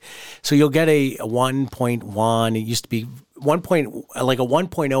public. So you'll get a 1.1. It used to be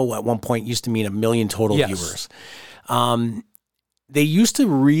 1.0 at one point used to mean 1 million total viewers. They used to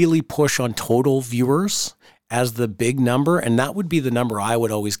really push on total viewers as the big number, and that would be the number I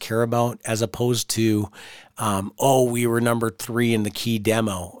would always care about, as opposed to, we were number 3 in the key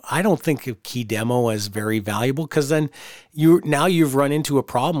demo. I don't think of key demo as very valuable, because then you've run into a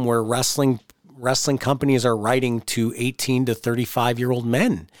problem where wrestling companies are writing to 18 to 35-year-old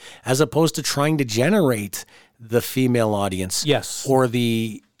men, as opposed to trying to generate the female audience, or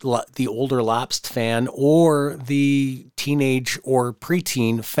the older lapsed fan, or the teenage or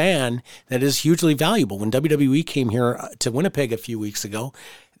preteen fan that is hugely valuable. When WWE came here to Winnipeg a few weeks ago,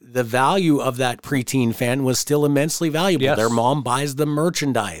 the value of that preteen fan was still immensely valuable. Yes. Their mom buys the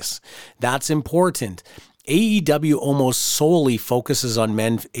merchandise. That's important. AEW almost solely focuses on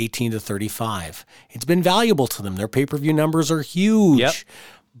men 18 to 35. It's been valuable to them. Their pay-per-view numbers are huge,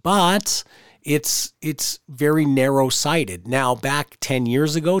 but it's very narrow-sighted. Now, back 10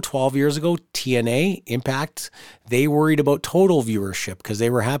 years ago, 12 years ago, TNA, Impact, They worried about total viewership because they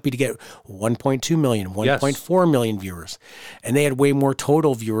were happy to get 1.2 million, 1.4 million viewers. And they had way more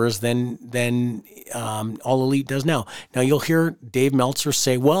total viewers than All Elite does now. Now you'll hear Dave Meltzer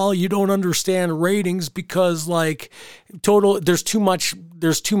say, well, you don't understand ratings because like there's too much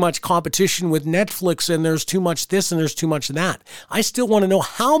competition with Netflix and there's too much this and there's too much that. I still want to know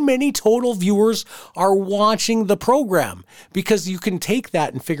how many total viewers are watching the program, because you can take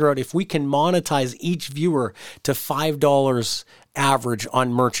that and figure out if we can monetize each viewer to $5 average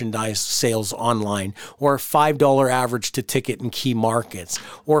on merchandise sales online, or $5 average to ticket in key markets,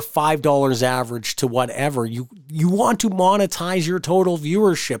 or $5 average to whatever. You want to monetize your total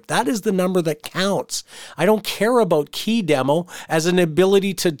viewership. That is the number that counts. I don't care about key demo as an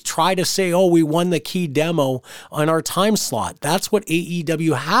ability to try to say, oh, we won the key demo on our time slot. That's what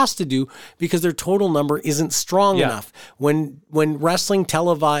AEW has to do because their total number isn't strong enough. When wrestling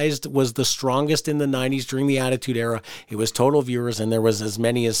televised was the strongest in the 90s during the Attitude Era, it was total viewers, and there was as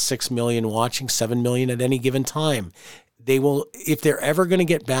many as 6 million watching, 7 million at any given time. They will, if they're ever going to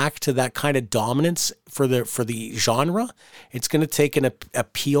get back to that kind of dominance for the genre, it's going to take an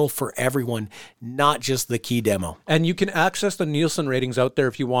appeal for everyone, not just the key demo. And you can access the Nielsen ratings out there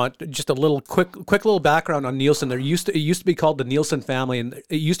if you want. Just a little quick little background on Nielsen. It used to be called the Nielsen family, and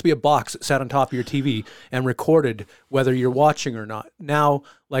it used to be a box that sat on top of your TV and recorded whether you're watching or not. Now,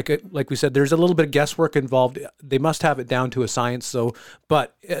 like we said, there's a little bit of guesswork involved. They must have it down to a science. So,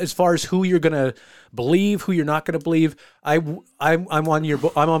 but as far as who you're going to believe, who you're not going to believe, I'm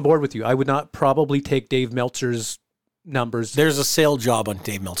on board with you. I would not probably take Dave Meltzer's numbers. There's a sale job on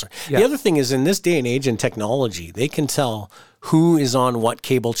Dave Meltzer. Yeah. The other thing is, in this day and age in technology, they can tell who is on what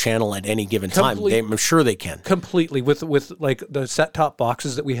cable channel at any given time. I'm sure they can. Completely. With like the set-top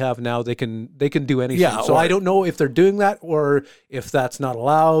boxes that we have now, they can do anything. Yeah, so I don't know if they're doing that or if that's not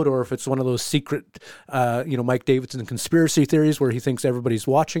allowed or if it's one of those secret, Mike Davidson conspiracy theories where he thinks everybody's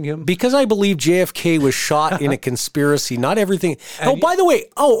watching him. Because I believe JFK was shot in a conspiracy. Not everything. By the way,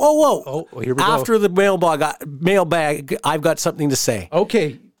 here we after go. the mailbag, I've got something to say.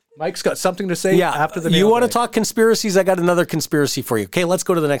 Okay. Mike's got something to say after the mailbag. You want to talk conspiracies? I got another conspiracy for you. Okay, let's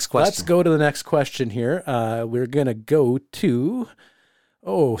go to the next question. Let's go to the next question here. We're going to go to,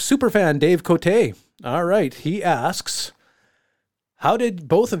 superfan Dave Cote. All right. He asks, how did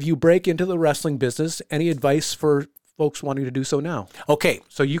both of you break into the wrestling business? Any advice for folks wanting to do so now? Okay.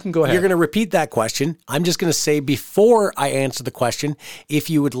 So you can go ahead. You're going to repeat that question. I'm just going to say before I answer the question, if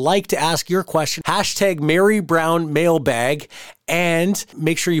you would like to ask your question, hashtag Mary Brown Mailbag, and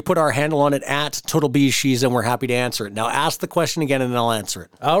make sure you put our handle on it at Total BeezSheez, and we're happy to answer it. Now ask the question again and then I'll answer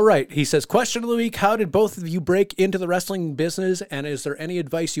it. All right. He says, question of the week, how did both of you break into the wrestling business, and is there any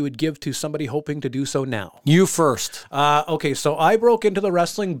advice you would give to somebody hoping to do so now? You first. Okay, so I broke into the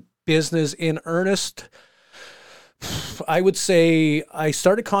wrestling business in earnest. I would say I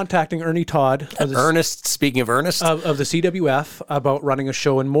started contacting Ernie Todd. Speaking of Ernest. Of the CWF about running a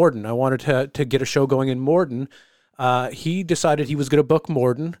show in Morden. I wanted to get a show going in Morden. He decided he was going to book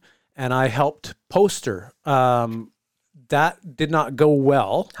Morden, and I helped poster. That did not go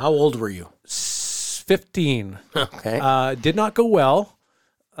well. How old were you? 15. Okay. Did not go well.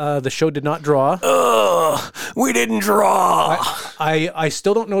 The show did not draw. We didn't draw. I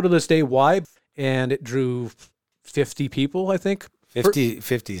still don't know to this day why, and it drew 50 people, I think. 50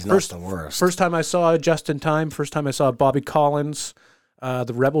 is not the worst. First time I saw Just in Time. First time I saw Bobby Collins,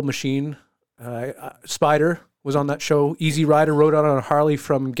 the Rebel Machine. Spider was on that show. Easy Rider rode out on a Harley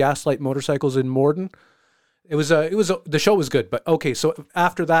from Gaslight Motorcycles in Morden. The show was good. But okay, so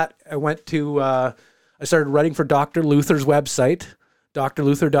after that, I went to, I started writing for Dr. Luther's website,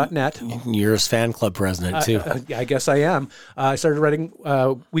 drluther.net. You're his fan club president, too. I guess I am. I started writing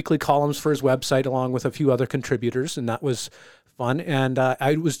weekly columns for his website along with a few other contributors, and that was fun. And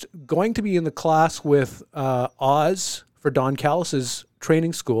I was going to be in the class with Oz for Don Callis's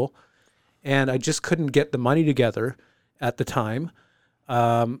training school, and I just couldn't get the money together at the time.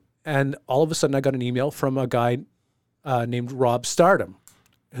 And all of a sudden, I got an email from a guy named Rob Stardom,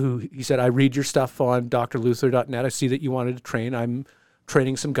 who he said, I read your stuff on drluther.net. I see that you wanted to train. I'm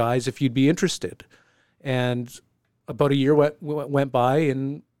training some guys if you'd be interested. And about a year went by,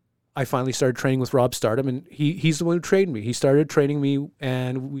 and I finally started training with Rob Stardom, and he's the one who trained me. He started training me,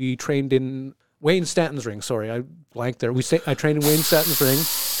 and we trained in Wayne Stanton's ring. Sorry, I blanked there. I trained in Wayne Stanton's ring.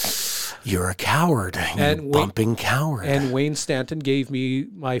 You're a coward. Bumping coward. And Wayne Stanton gave me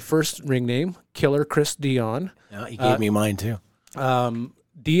my first ring name, Killer Chris Dion. Yeah, he gave me mine, too.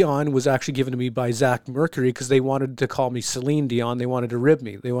 Dion was actually given to me by Zach Mercury because they wanted to call me Celine Dion. They wanted to rib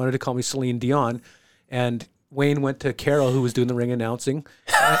me. They wanted to call me Celine Dion. And Wayne went to Carol, who was doing the ring announcing,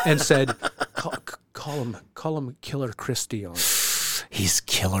 and said, Call him Killer Chris Dion. He's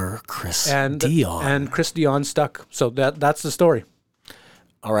Killer Chris And Dion. And Chris Dion stuck. So that's the story.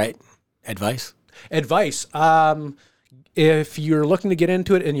 All right. Advice? Advice. If you're looking to get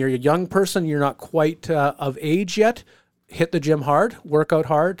into it and you're a young person, you're not quite of age yet, hit the gym hard, work out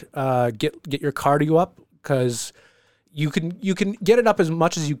hard, get your cardio up, because you can get it up as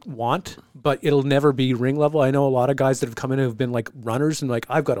much as you want, but it'll never be ring level. I know a lot of guys that have come in who have been like runners and like,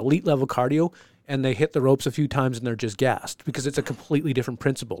 I've got elite level cardio, and they hit the ropes a few times and they're just gassed because it's a completely different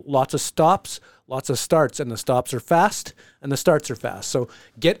principle. Lots of stops, lots of starts, and the stops are fast and the starts are fast. So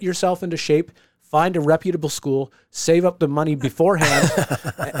get yourself into shape, find a reputable school, save up the money beforehand,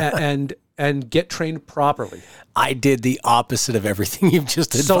 and get trained properly. I did the opposite of everything you've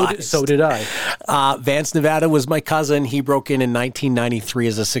just advised. So did I. Vance, Nevada was my cousin. He broke in 1993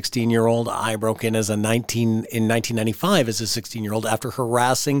 as a 16-year-old. I broke in in 1995 as a 16-year-old after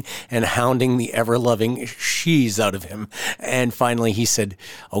harassing and hounding the ever-loving sheez out of him. And finally he said,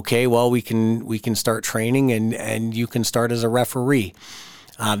 okay, well, we can start training and you can start as a referee.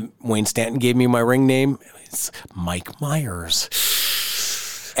 Wayne Stanton gave me my ring name. It's Mike Myers.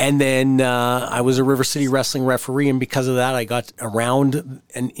 And then I was a River City Wrestling referee, and because of that, I got around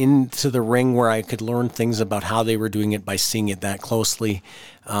and into the ring where I could learn things about how they were doing it by seeing it that closely.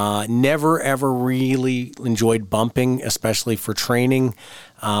 Never, ever really enjoyed bumping, especially for training.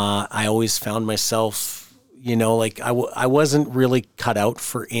 I always found myself, like I wasn't really cut out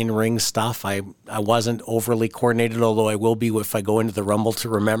for in-ring stuff. I wasn't overly coordinated, although I will be if I go into the Rumble to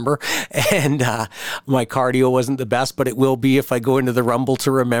remember. And my cardio wasn't the best, but it will be if I go into the Rumble to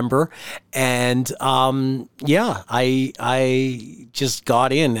remember. And I just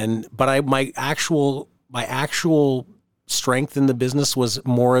got in, but my actual strength in the business was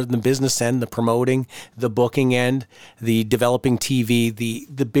more in the business end, the promoting, the booking end, the developing TV,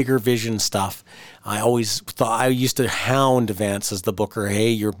 the bigger vision stuff. I always thought, I used to hound Vance as the booker. Hey,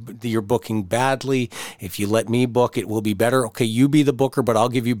 you're booking badly. If you let me book, it will be better. Okay, you be the booker, but I'll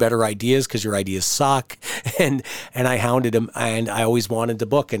give you better ideas because your ideas suck. And I hounded him, and I always wanted to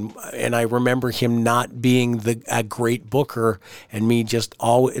book. And I remember him not being a great booker, and me just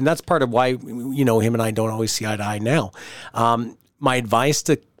always, and that's part of why, him and I don't always see eye to eye now. My advice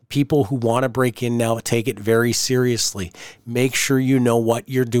to people who want to break in now, take it very seriously. Make sure you know what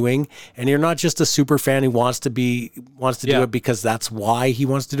you're doing, and you're not just a super fan who wants to do it because that's why he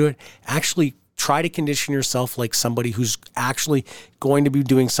wants to do it. Actually, try to condition yourself like somebody who's actually going to be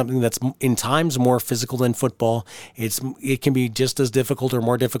doing something that's in times more physical than football. It can be just as difficult or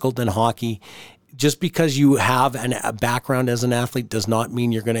more difficult than hockey. Just because you have a background as an athlete does not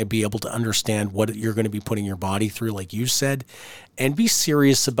mean you're going to be able to understand what you're going to be putting your body through, like you said, and be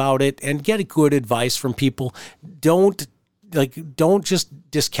serious about it and get good advice from people. Don't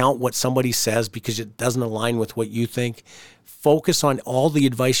just discount what somebody says because it doesn't align with what you think. Focus on all the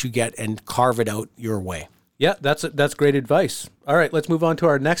advice you get and carve it out your way. Yeah, that's great advice. All right, let's move on to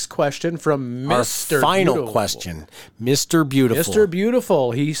our next question from Mr. Our final Beautiful. question, Mr. Beautiful. Mr.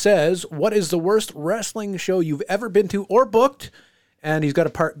 Beautiful, he says, what is the worst wrestling show you've ever been to or booked? And he's got a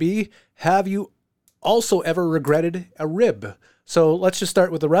part B. Have you also ever regretted a rib? So let's just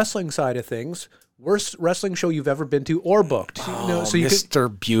start with the wrestling side of things. Worst wrestling show you've ever been to or booked?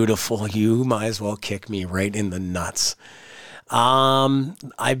 Mr. Beautiful, you might as well kick me right in the nuts.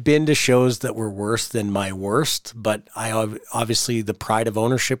 I've been to shows that were worse than my worst, but obviously the pride of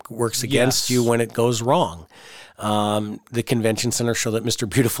ownership works against you when it goes wrong. The convention center show that Mr.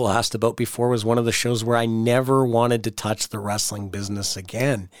 Beautiful asked about before was one of the shows where I never wanted to touch the wrestling business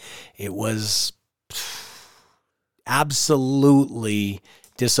again. It was absolutely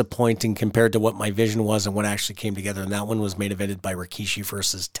disappointing compared to what my vision was and what actually came together. And that one was main evented by Rikishi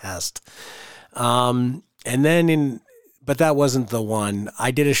versus Test. But that wasn't the one.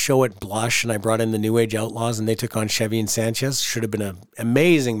 I did a show at Blush, and I brought in the New Age Outlaws, and they took on Chevy and Sanchez. Should have been an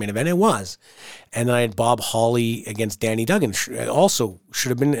amazing main event. It was. And then I had Bob Hawley against Danny Duggan. Also should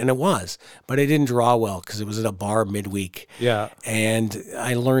have been, and it was. But it didn't draw well because it was at a bar midweek. Yeah. And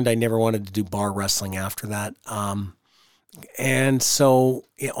I learned I never wanted to do bar wrestling after that. And so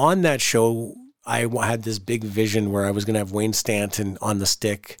on that show, I had this big vision where I was going to have Wayne Stanton on the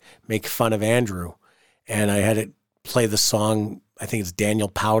stick make fun of Andrew. And I had it play the song, I think it's Daniel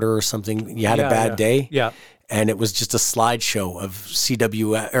Powder or something. You had a bad day. Yeah. And it was just a slideshow of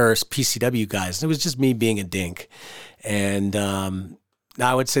CW or PCW guys. It was just me being a dink. And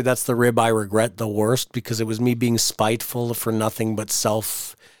I would say that's the rib I regret the worst because it was me being spiteful for nothing but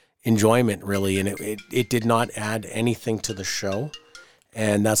self-enjoyment, really. And it did not add anything to the show.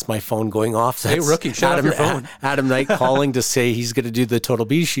 And that's my phone going off. That's Hey, rookie, shut off your phone. Adam Knight calling to say he's going to do the Total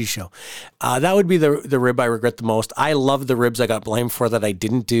BeezSheez show. That would be the rib I regret the most. I love the ribs I got blamed for that I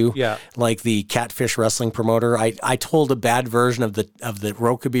didn't do. Yeah. Like the Catfish Wrestling promoter. I told a bad version of the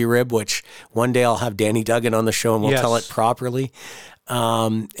Rokeby rib, which one day I'll have Danny Duggan on the show and we'll tell it properly.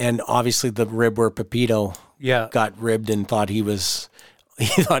 And obviously the rib where Pepito got ribbed and thought he was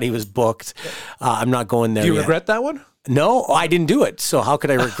booked. I'm not going there. Do you yet. regret that one? No, I didn't do it. So how could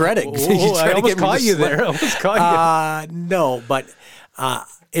I regret it? I almost caught you there. I almost caught you. No, but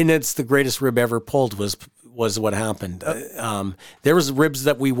and it's the greatest rib ever pulled was what happened. There was ribs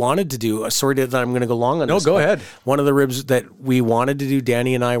that we wanted to do. Sorry that I'm going to go long on this. No, go ahead. One of the ribs that we wanted to do,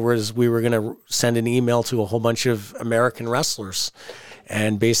 Danny and I, we were going to send an email to a whole bunch of American wrestlers.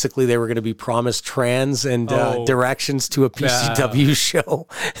 And basically, they were going to be promised trans and directions to a PCW show.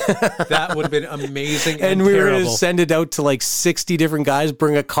 That would have been amazing and we were going to send it out to like 60 different guys,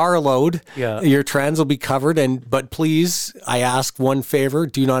 bring a carload. Yeah. Your trans will be covered. But please, I ask one favor,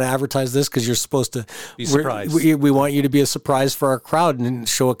 do not advertise this because you're supposed to be surprised. We want you to be a surprise for our crowd and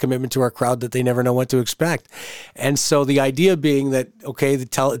show a commitment to our crowd that they never know what to expect. And so the idea being that, okay,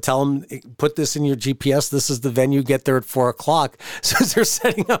 tell them, put this in your GPS. This is the venue. Get there at 4:00. So they're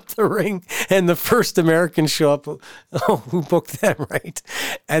setting up the ring and the first Americans show up. Oh, who booked them, right?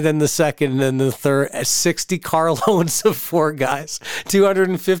 And then the second and then the third, 60 carloads of 4 guys,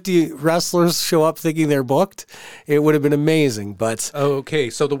 250 wrestlers show up thinking they're booked. It would have been amazing, but okay.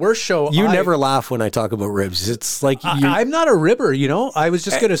 So the worst show. You never laugh when I talk about ribs. It's like I'm not a ribber, you know. I was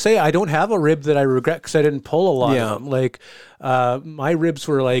just going to say I don't have a rib that I regret because I didn't pull a lot of them. Like my ribs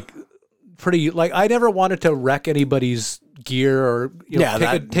were like pretty. Like I never wanted to wreck anybody's gear or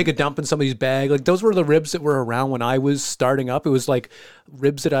take a dump in somebody's bag. Like those were the ribs that were around when I was starting up. It was like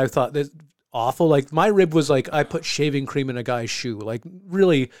ribs that I thought that awful. Like my rib was like I put shaving cream in a guy's shoe. Like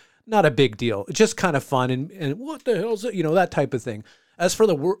really not a big deal. Just kind of fun and what the hell is it? You know, that type of thing. As for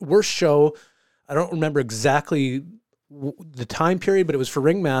the worst show, I don't remember exactly the time period, but it was for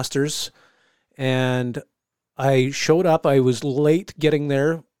Ringmasters, and I showed up. I was late getting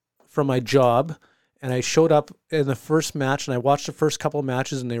there from my job. And I showed up in the first match, and I watched the first couple of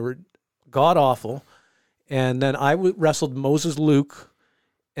matches, and they were god-awful. And then I wrestled Moses Luke,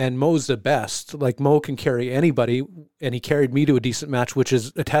 and Mo's the best. Like, Mo can carry anybody, and he carried me to a decent match, which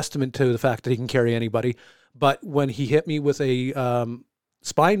is a testament to the fact that he can carry anybody. But when he hit me with a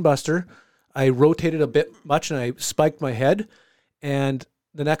spine buster, I rotated a bit much, and I spiked my head. And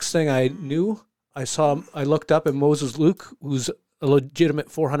the next thing I knew, I looked up, and Moses Luke, who's a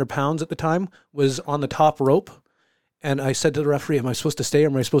legitimate 400 pounds at the time, was on the top rope. And I said to the referee, am I supposed to stay or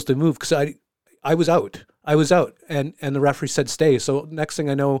am I supposed to move? Because I was out. And the referee said stay. So next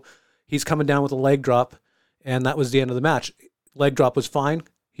thing I know, he's coming down with a leg drop. And that was the end of the match. Leg drop was fine.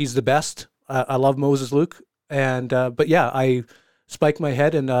 He's the best. I love Moses Luke. And but yeah, I spiked my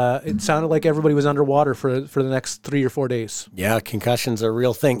head, and it sounded like everybody was underwater for the next 3 or 4 days. Yeah, concussions are a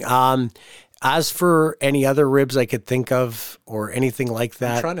real thing. As for any other ribs I could think of or anything like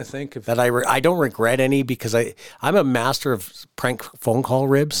that, I'm trying to think of that. I don't regret any because I'm a master of prank phone call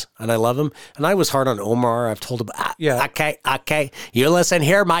ribs and I love them. And I was hard on Omar. I've told him, okay, you listen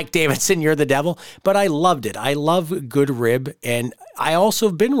here, Mike Davidson, you're the devil. But I loved it. I love good rib, and I also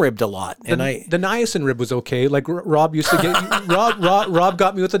have been ribbed a lot. And the niacin rib was okay. Like Rob used to get Rob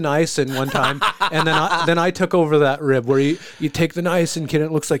got me with the niacin one time, and then I took over that rib where you take the niacin kid,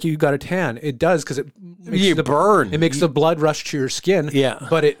 and it looks like you got a tan. It does because it makes burn. It makes the blood rush to your skin. Yeah.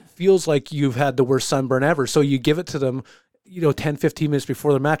 But it feels like you've had the worst sunburn ever. So you give it to them, 10, 15 minutes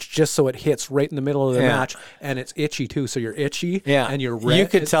before the match, just so it hits right in the middle of the match, and it's itchy too. So you're itchy, and you're red. You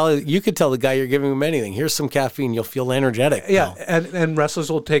could tell the guy you're giving him anything. Here's some caffeine, you'll feel energetic. Yeah, and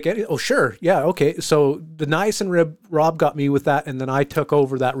wrestlers will take it. Oh, sure, yeah, okay. So the niacin rib, Rob got me with that, and then I took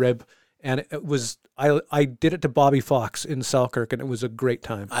over that rib, and it was I did it to Bobby Fox in Selkirk, and it was a great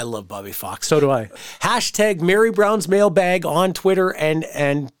time. I love Bobby Fox. So do I. Hashtag Mary Brown's Mailbag on Twitter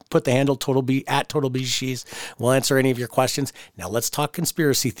and put the handle at Total BeezSheez. We'll answer any of your questions. Now let's talk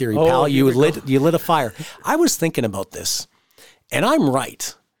conspiracy theory, pal. You lit a fire. I was thinking about this, and I'm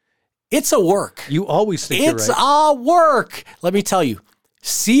right. It's a work. You always think you're right. It's a work. Let me tell you,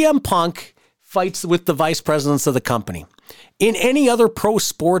 CM Punk fights with the vice presidents of the company. In any other pro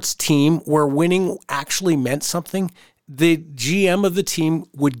sports team where winning actually meant something, the GM of the team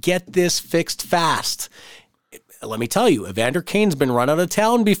would get this fixed fast. Let me tell you, Evander Kane's been run out of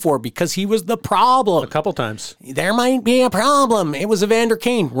town before because he was the problem. A couple times. There might be a problem. It was Evander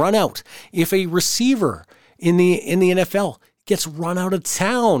Kane, run out. If a receiver in the NFL gets run out of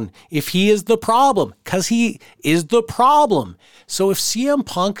town if he is the problem, because he is the problem. So if CM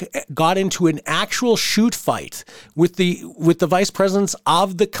Punk got into an actual shoot fight with the vice presidents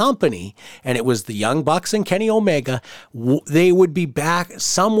of the company, and it was the Young Bucks and Kenny Omega, they would be back.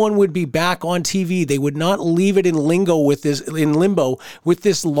 Someone would be back on TV. They would not leave it in limbo with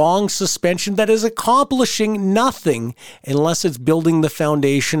this long suspension that is accomplishing nothing unless it's building the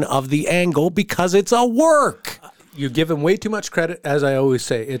foundation of the angle, because it's a work. You give him way too much credit, as I always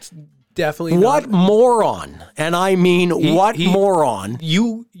say. It's definitely what moron, and I mean moron.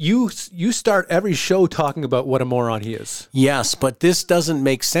 You start every show talking about what a moron he is. Yes, but this doesn't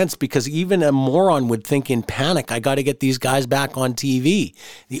make sense, because even a moron would think in panic, I got to get these guys back on TV.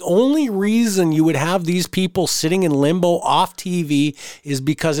 The only reason you would have these people sitting in limbo off TV is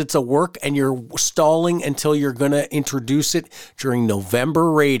because it's a work, and you're stalling until you're going to introduce it during November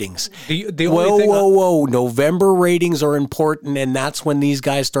ratings. Whoa. November ratings are important, and that's when these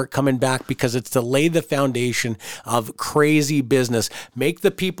guys start coming back, because it's to lay the foundation of crazy business. Make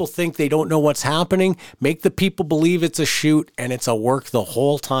the people think they don't know what's happening. Make the people believe it's a shoot and it's a work the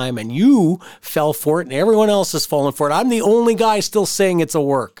whole time. And you fell for it, and everyone else has fallen for it. I'm the only guy still saying it's a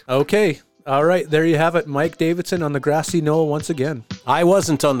work. Okay. All right, there you have it. Mike Davidson on the grassy knoll once again. I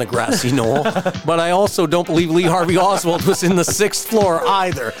wasn't on the grassy knoll, but I also don't believe Lee Harvey Oswald was in the 6th floor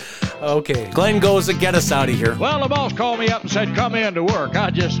either. Okay. Glenn goes to get us out of here. Well, the boss called me up and said, come in to work.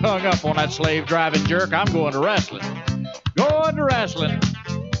 I just hung up on that slave driving jerk. I'm going to wrestling. Going to wrestling.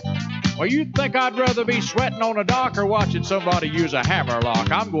 Well, you'd think I'd rather be sweating on a dock or watching somebody use a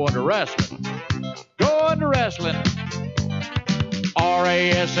hammerlock. I'm going to wrestling. Going to wrestling.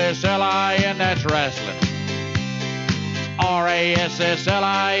 R-A-S-S-L-I-N, that's wrestling.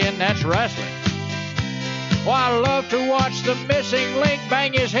 R-A-S-S-L-I-N, that's wrestling. Well, I love to watch the missing link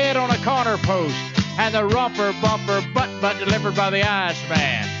bang his head on a corner post, and the rumper bumper butt delivered by the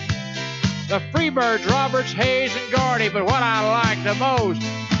Iceman. The Freebirds, Roberts, Hayes, and Gardy, but what I like the most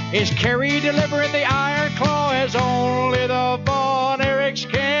is Kerry delivering the Iron Claw as only the Von Erichs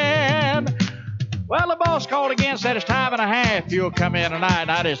can. Well, the boss called again, said it's time and a half. You'll come in tonight,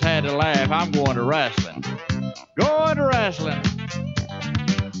 and I just had to laugh. I'm going to wrestling. Going to wrestling.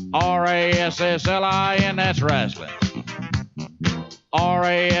 R-A-S-S-L-I-N, that's wrestling.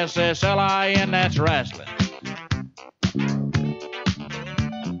 R-A-S-S-L-I-N, that's wrestling.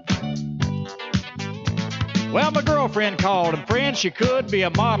 Well, my girlfriend called, and friend, she could be a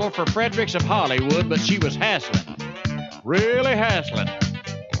model for Fredericks of Hollywood, but she was hassling. Really hassling.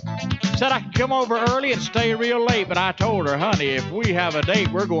 Said I could come over early and stay real late, but I told her, honey, if we have a date,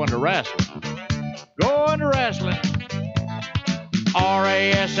 we're going to wrestling. Going to wrestling.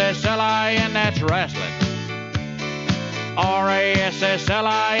 R-A-S-S-L-I-N, that's wrestling.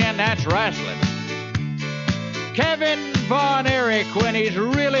 R-A-S-S-L-I-N, that's wrestling. Kevin Von Erich, when he's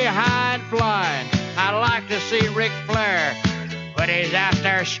really high and flying. I like to see Ric Flair when he's out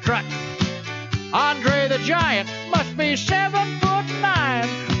there strutting. Andre the Giant must be 7'9".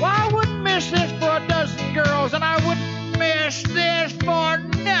 Well, I wouldn't miss this for a dozen girls, and I wouldn't miss this for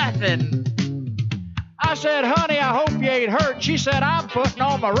nothing. I said, honey, I hope you ain't hurt. She said, I'm putting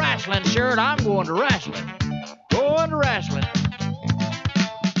on my wrestling shirt. I'm going to wrestling. Going to wrestling.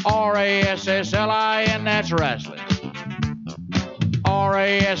 R-A-S-S-L-I-N, that's wrestling.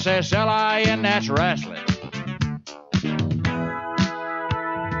 R-A-S-S-L-I-N, that's wrestling.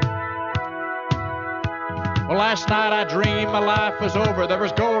 Well, last night I dreamed my life was over. There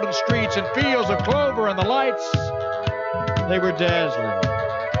was golden streets and fields of clover, and the lights, they were dazzling.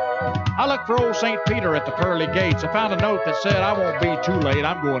 I looked for old St. Peter at the pearly gates. I found a note that said, I won't be too late.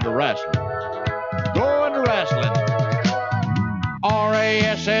 I'm going to wrestling. Going to wrestling.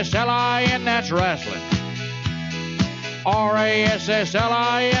 R-A-S-S-L-I-N, that's wrestling.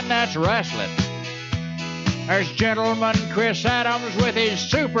 R-A-S-S-L-I-N, that's wrestling. There's Gentleman Chris Adams with his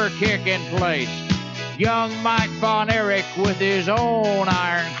super kick in place. Young Mike Von Erich with his own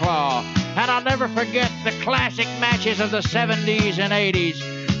Iron Claw. And I'll never forget the classic matches of the 70s and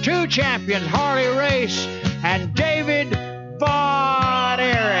 80s. Two champions, Harley Race and David Von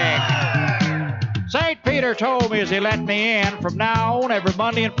Erich. St. Peter told me as he let me in, from now on, every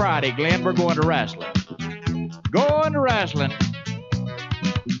Monday and Friday, Glenn, we're going to wrestling. Going to wrestling.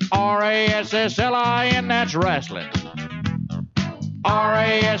 R-A-S-S-L-I-N, that's wrestling.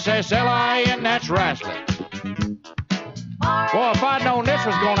 R-A-S-S-L-I-N, that's wrestling. Well, if I'd known this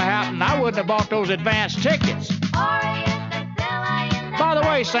was going to happen, I wouldn't have bought those advanced tickets. By the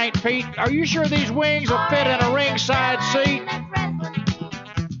way, St. Pete, are you sure these wings will fit in a ringside seat?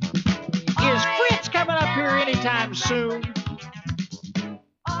 Is Fritz coming up here anytime soon?